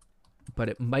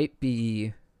it might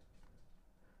be,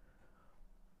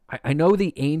 I know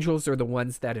the Angels are the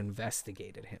ones that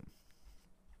investigated him.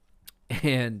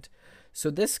 And so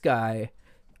this guy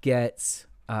gets,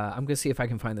 I'm going to see if I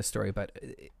can find the story, but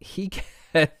he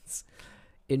gets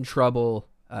in trouble.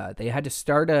 They had to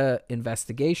start a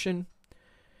investigation,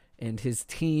 and his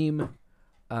team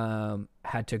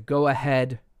had to go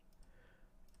ahead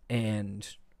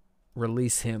and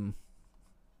release him.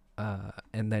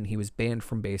 And then he was banned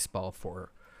from baseball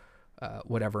for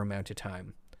whatever amount of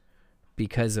time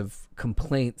because of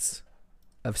complaints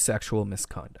of sexual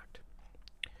misconduct.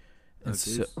 And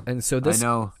so this,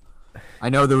 I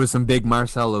know there was some big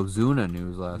Marcell Ozuna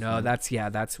news last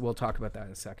night. that's we'll talk about that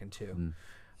in a second too.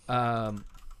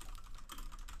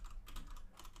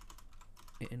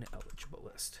 Ineligible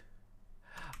list.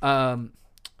 And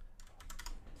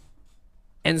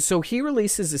so he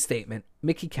releases a statement.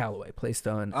 Mickey Callaway placed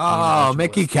on. Oh,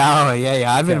 Mickey Callaway.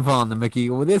 Yeah. I've been following the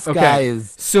Mickey. Well, this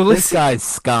guy's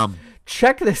scum.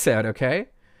 Check this out, okay?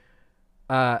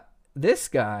 This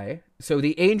guy. So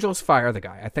the Angels fire the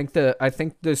guy. I think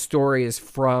the story is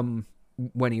from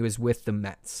when he was with the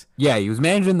Mets. Yeah, he was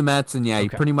managing the Mets, and he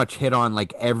pretty much hit on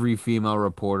like every female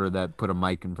reporter that put a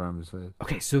mic in front of his face.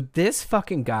 Okay, so this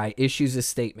fucking guy issues a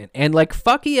statement, and like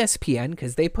fuck ESPN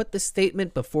because they put the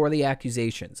statement before the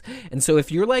accusations. And so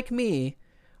if you're like me,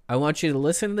 I want you to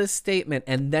listen to this statement,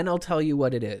 and then I'll tell you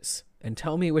what it is, and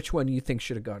tell me which one you think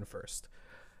should have gone first.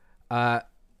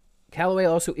 Callaway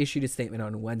also issued a statement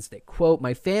on Wednesday. Quote,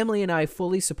 "My family and I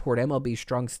fully support MLB's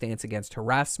strong stance against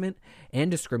harassment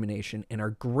and discrimination and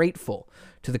are grateful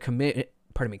to the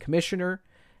commissioner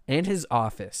and his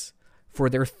office for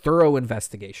their thorough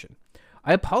investigation.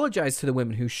 I apologize to the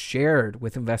women who shared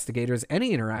with investigators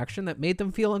any interaction that made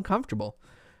them feel uncomfortable.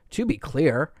 To be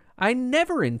clear, I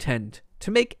never intend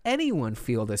to make anyone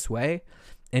feel this way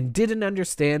and didn't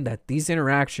understand that these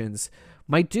interactions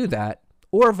might do that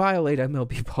or violate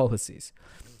MLB policies.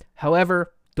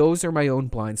 However, those are my own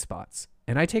blind spots,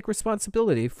 and I take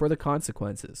responsibility for the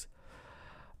consequences.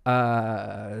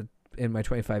 In my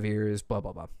 25 years, blah,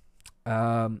 blah, blah.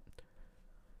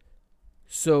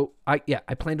 So I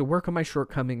plan to work on my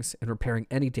shortcomings and repairing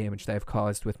any damage that I've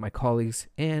caused with my colleagues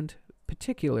and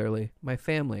particularly my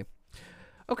family."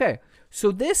 Okay,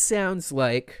 so this sounds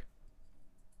like,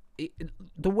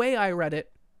 the way I read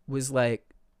it was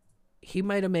like he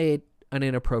might have made an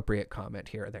inappropriate comment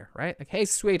here or there, right? Like, "Hey,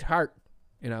 sweetheart,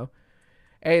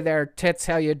 hey there, tits,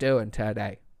 how you doing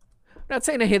today?" I'm not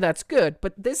saying, hey, that's good,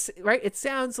 but this, right? It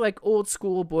sounds like old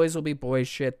school boys will be boys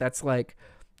shit. That's like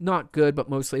not good, but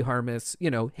mostly harmless.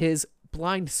 His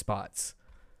blind spots.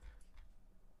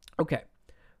 Okay.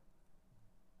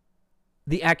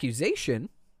 The accusation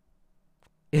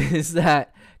is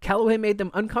that Callaway made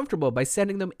them uncomfortable by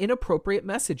sending them inappropriate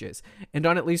messages. And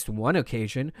on at least one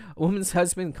occasion, a woman's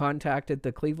husband contacted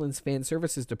the Cleveland's Fan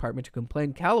Services Department to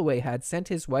complain Callaway had sent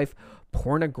his wife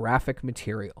pornographic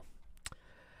material.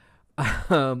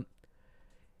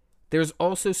 There's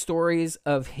also stories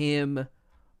of him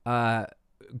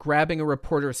grabbing a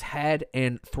reporter's head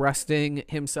and thrusting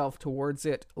himself towards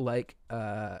it like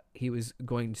he was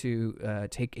going to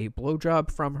take a blowjob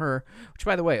from her, which,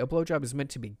 by the way, a blowjob is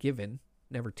meant to be given,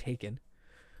 never taken.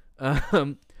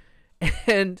 And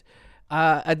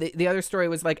the other story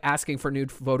was like asking for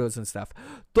nude photos and stuff.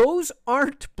 Those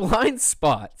aren't blind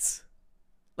spots.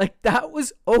 Like, that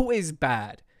was always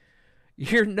bad.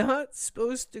 You're not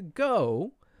supposed to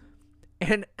go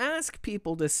and ask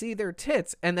people to see their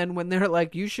tits, and then when they're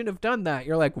like, "You should have done that,"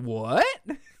 you're like, "What?"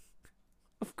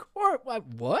 Of course.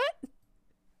 What?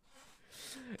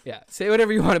 Yeah, say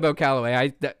whatever you want about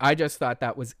Callaway. I just thought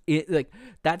that was it. Like,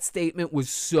 that statement was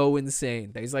so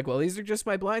insane. He's like, "Well, these are just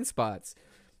my blind spots."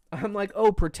 I'm like,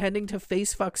 oh, pretending to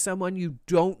face fuck someone you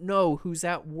don't know who's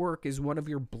at work is one of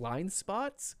your blind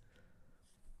spots?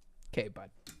 Okay, bud.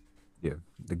 Yeah,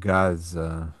 the guy's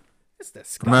It's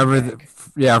this from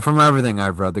everything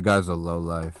I've read, the guy's a low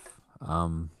life.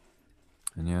 And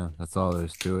yeah, that's all there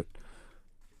is to it.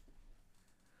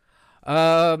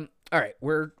 All right,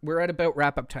 we're at about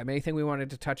wrap up time. Anything we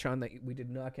wanted to touch on that we did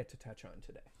not get to touch on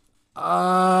today?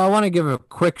 I want to give a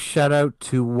quick shout out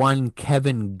to one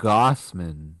Kevin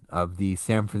Gossman of the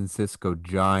San Francisco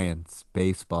Giants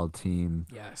baseball team.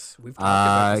 Yes, we've talked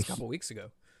about this a couple weeks ago.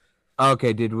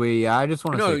 Okay, did we? I just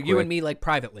want to say you and me, like,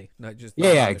 privately, not just.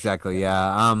 Yeah, exactly.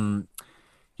 Yeah.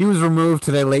 He was removed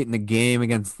today late in the game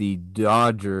against the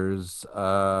Dodgers.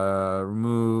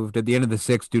 Removed at the end of the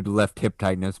sixth due to left hip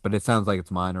tightness, but it sounds like it's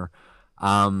minor.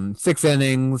 6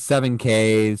 innings, 7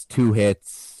 Ks, 2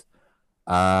 hits,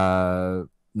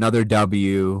 another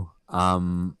W.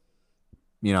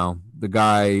 all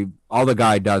the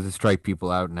guy does is strike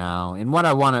people out now. And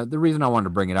the reason I want to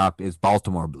bring it up is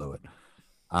Baltimore blew it.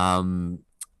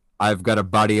 I've got a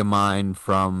buddy of mine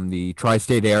from the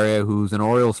tri-state area who's an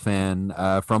Orioles fan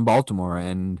from Baltimore,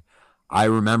 and I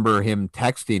remember him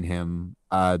texting him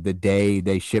the day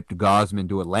they shipped Gausman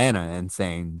to Atlanta and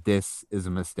saying, this is a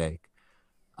mistake.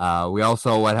 We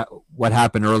also what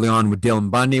happened early on with Dylan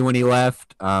Bundy when he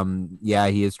left. Yeah,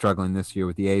 he is struggling this year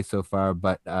with the A's so far,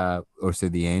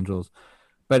 the Angels.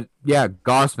 But yeah,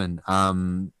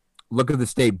 Gausman. Look at the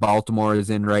state Baltimore is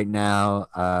in right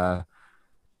now.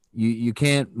 You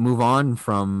can't move on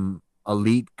from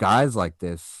elite guys like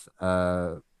this.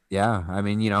 Yeah, I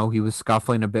mean, he was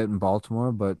scuffling a bit in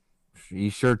Baltimore, but he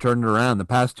sure turned it around. The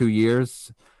past 2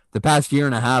 years, the past year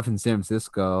and a half in San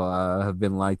Francisco have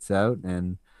been lights out.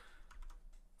 And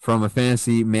from a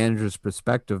fantasy manager's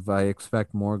perspective, I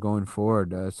expect more going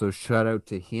forward. So shout out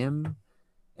to him.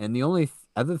 And the only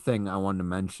other thing I wanted to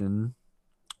mention,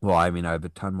 well, I mean, I have a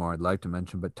ton more I'd like to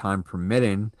mention, but time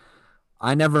permitting,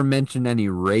 I never mentioned any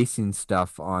racing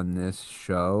stuff on this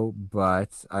show,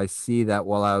 but I see that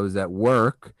while I was at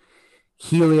work,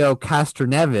 Helio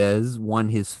Castroneves won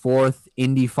his fourth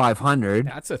Indy 500.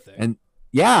 That's a thing.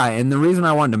 And the reason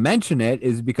I wanted to mention it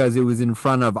is because it was in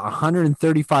front of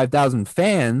 135,000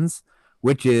 fans,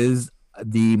 which is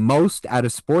the most at a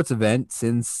sports event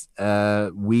since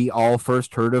we all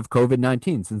first heard of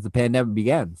COVID-19, since the pandemic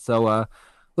began. So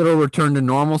little return to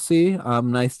normalcy.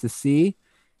 Nice to see.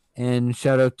 And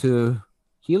shout out to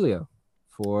Helio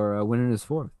for winning his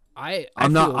fourth.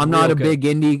 I'm not a big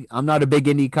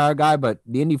Indy car guy, but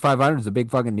the Indy 500 is a big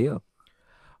fucking deal.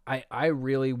 I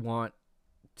really want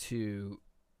to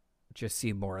just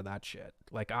see more of that shit.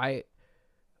 Like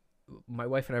my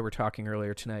wife and I were talking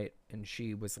earlier tonight, and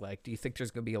she was like, do you think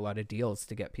there's going to be a lot of deals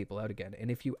to get people out again?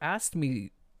 And if you asked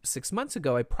me 6 months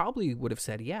ago, I probably would have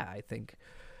said, yeah, I think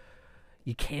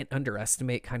you can't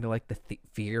underestimate kind of like the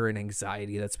fear and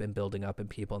anxiety that's been building up in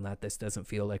people, and that this doesn't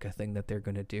feel like a thing that they're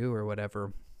going to do or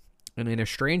whatever. And in a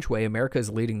strange way, America is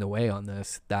leading the way on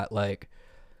this, that like,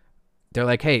 they're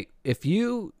like, hey, if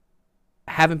you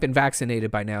haven't been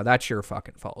vaccinated by now, that's your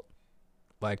fucking fault.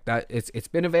 Like that, it's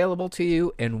been available to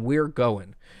you, and we're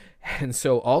going. And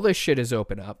so all this shit is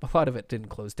open up. A lot of it didn't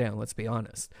close down, let's be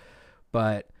honest.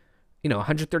 But,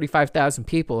 135,000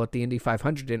 people at the Indy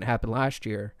 500 didn't happen last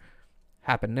year.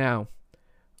 Happen now.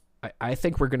 I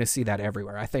think we're going to see that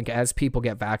everywhere. I think as people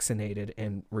get vaccinated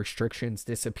and restrictions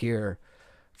disappear,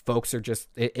 folks are just,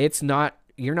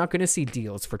 you're not going to see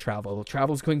deals for travel.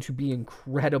 Travel is going to be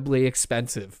incredibly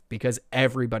expensive because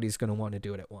everybody's going to want to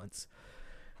do it at once.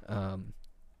 And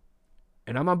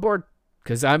I'm on board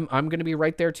because I'm going to be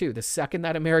right there too. The second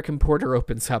that American border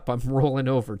opens up, I'm rolling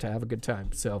over to have a good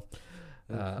time. So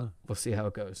we'll see how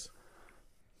it goes.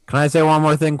 Can I say one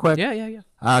more thing quick? Yeah.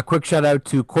 Quick shout out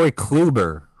to Corey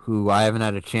Kluber, who I haven't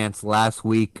had a chance last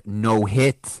week. No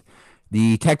hit.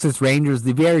 The very Texas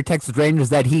Rangers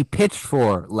that he pitched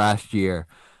for last year.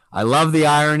 I love the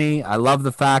irony. I love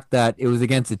the fact that it was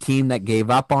against a team that gave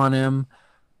up on him.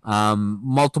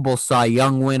 Multiple Cy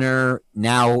Young winner,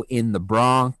 now in the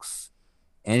Bronx.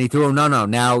 And he threw him no.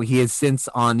 Now he is since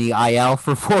on the IL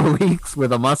for 4 weeks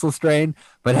with a muscle strain.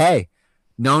 But hey,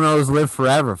 no-nos live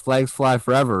forever. Flags fly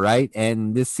forever, right?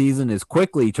 And this season is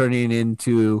quickly turning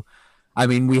into, I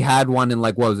mean, we had one in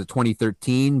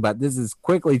 2013, but this is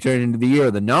quickly turning into the year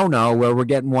of the no-no, where we're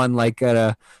getting one like at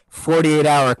a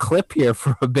 48-hour clip here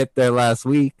for a bit there last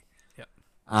week.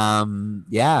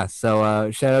 Yep.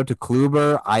 So shout out to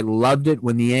Kluber. I loved it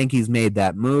when the Yankees made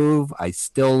that move. I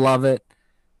still love it.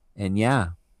 And yeah,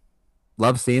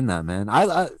 love seeing that, man.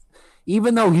 I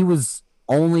even though he was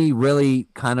only really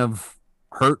kind of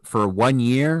hurt for 1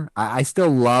 year, I still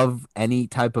love any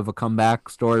type of a comeback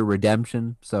story,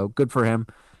 redemption. So good for him.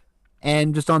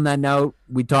 And just on that note,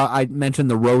 I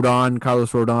mentioned the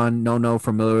Carlos Rodon, no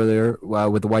from earlier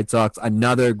with the White Sox.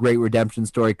 Another great redemption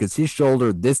story because his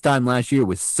shoulder this time last year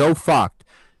was so fucked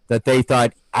that they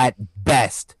thought at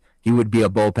best he would be a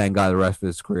bullpen guy the rest of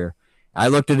his career. I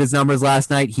looked at his numbers last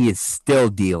night. He is still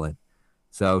dealing.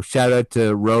 So shout out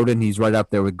to Rodon. He's right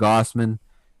up there with Gausman.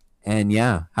 And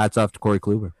yeah, hats off to Corey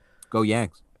Kluber. Go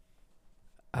Yanks.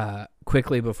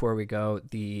 Quickly before we go,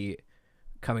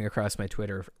 coming across my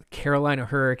Twitter, Carolina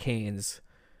Hurricanes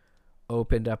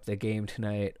opened up the game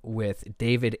tonight with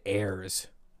David Ayers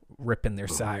ripping their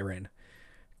siren.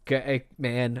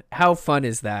 Man, how fun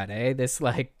is that, eh? This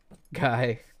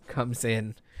guy comes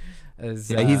in.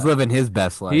 He's living his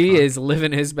best life. He is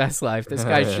living his best life. This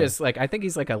guy's just I think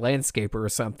he's like a landscaper or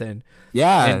something.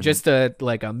 Yeah. And just a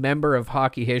member of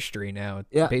hockey history now.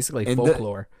 Yeah. Basically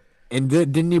folklore. And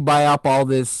didn't you buy up all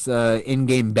this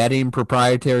in-game betting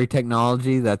proprietary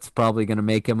technology that's probably going to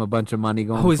make him a bunch of money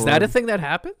going Oh, is that a forward? thing that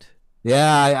happened?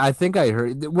 Yeah, I think I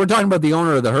heard. We're talking about the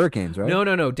owner of the Hurricanes, right?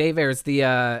 No. Dave Ayres,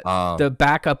 Oh, the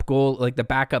backup goal, like the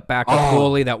backup oh,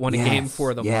 goalie that won a game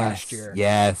for yes, them last yes, year.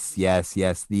 yes, yes,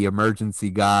 yes. The emergency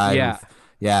guy who, Yeah.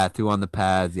 yeah, threw on the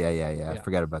pads. Yeah. I Yeah.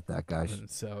 forgot about that, guys. And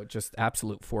so just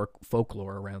absolute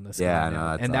folklore around this Yeah, guy I now.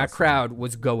 know, that's And that awesome. crowd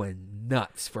was going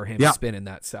nuts for him Yeah, spinning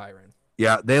that siren.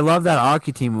 yeah, they love that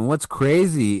hockey team. And what's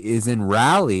crazy is in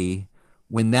Raleigh,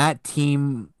 when that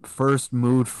team first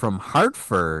moved from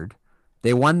Hartford,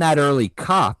 they won that early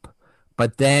cup.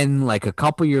 But then, like a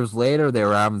couple years later, they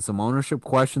were having some ownership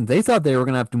questions. They thought they were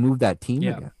going to have to move that team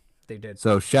Yeah, again. they did.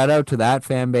 So shout out to that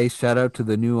fan base. Shout out to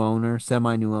the new owner,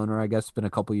 semi-new owner. I guess it's been a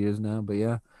couple years now, but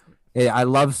yeah, I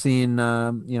love seeing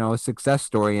a success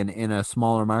story in a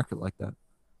smaller market like that.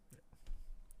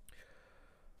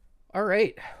 All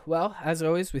right. Well, as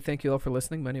always, we thank you all for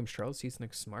listening. My name is Charles. He's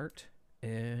Nick Smart.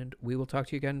 And we will talk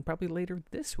to you again probably later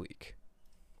this week.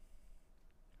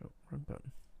 Oh, wrong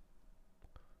button.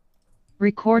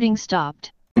 Recording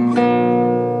stopped.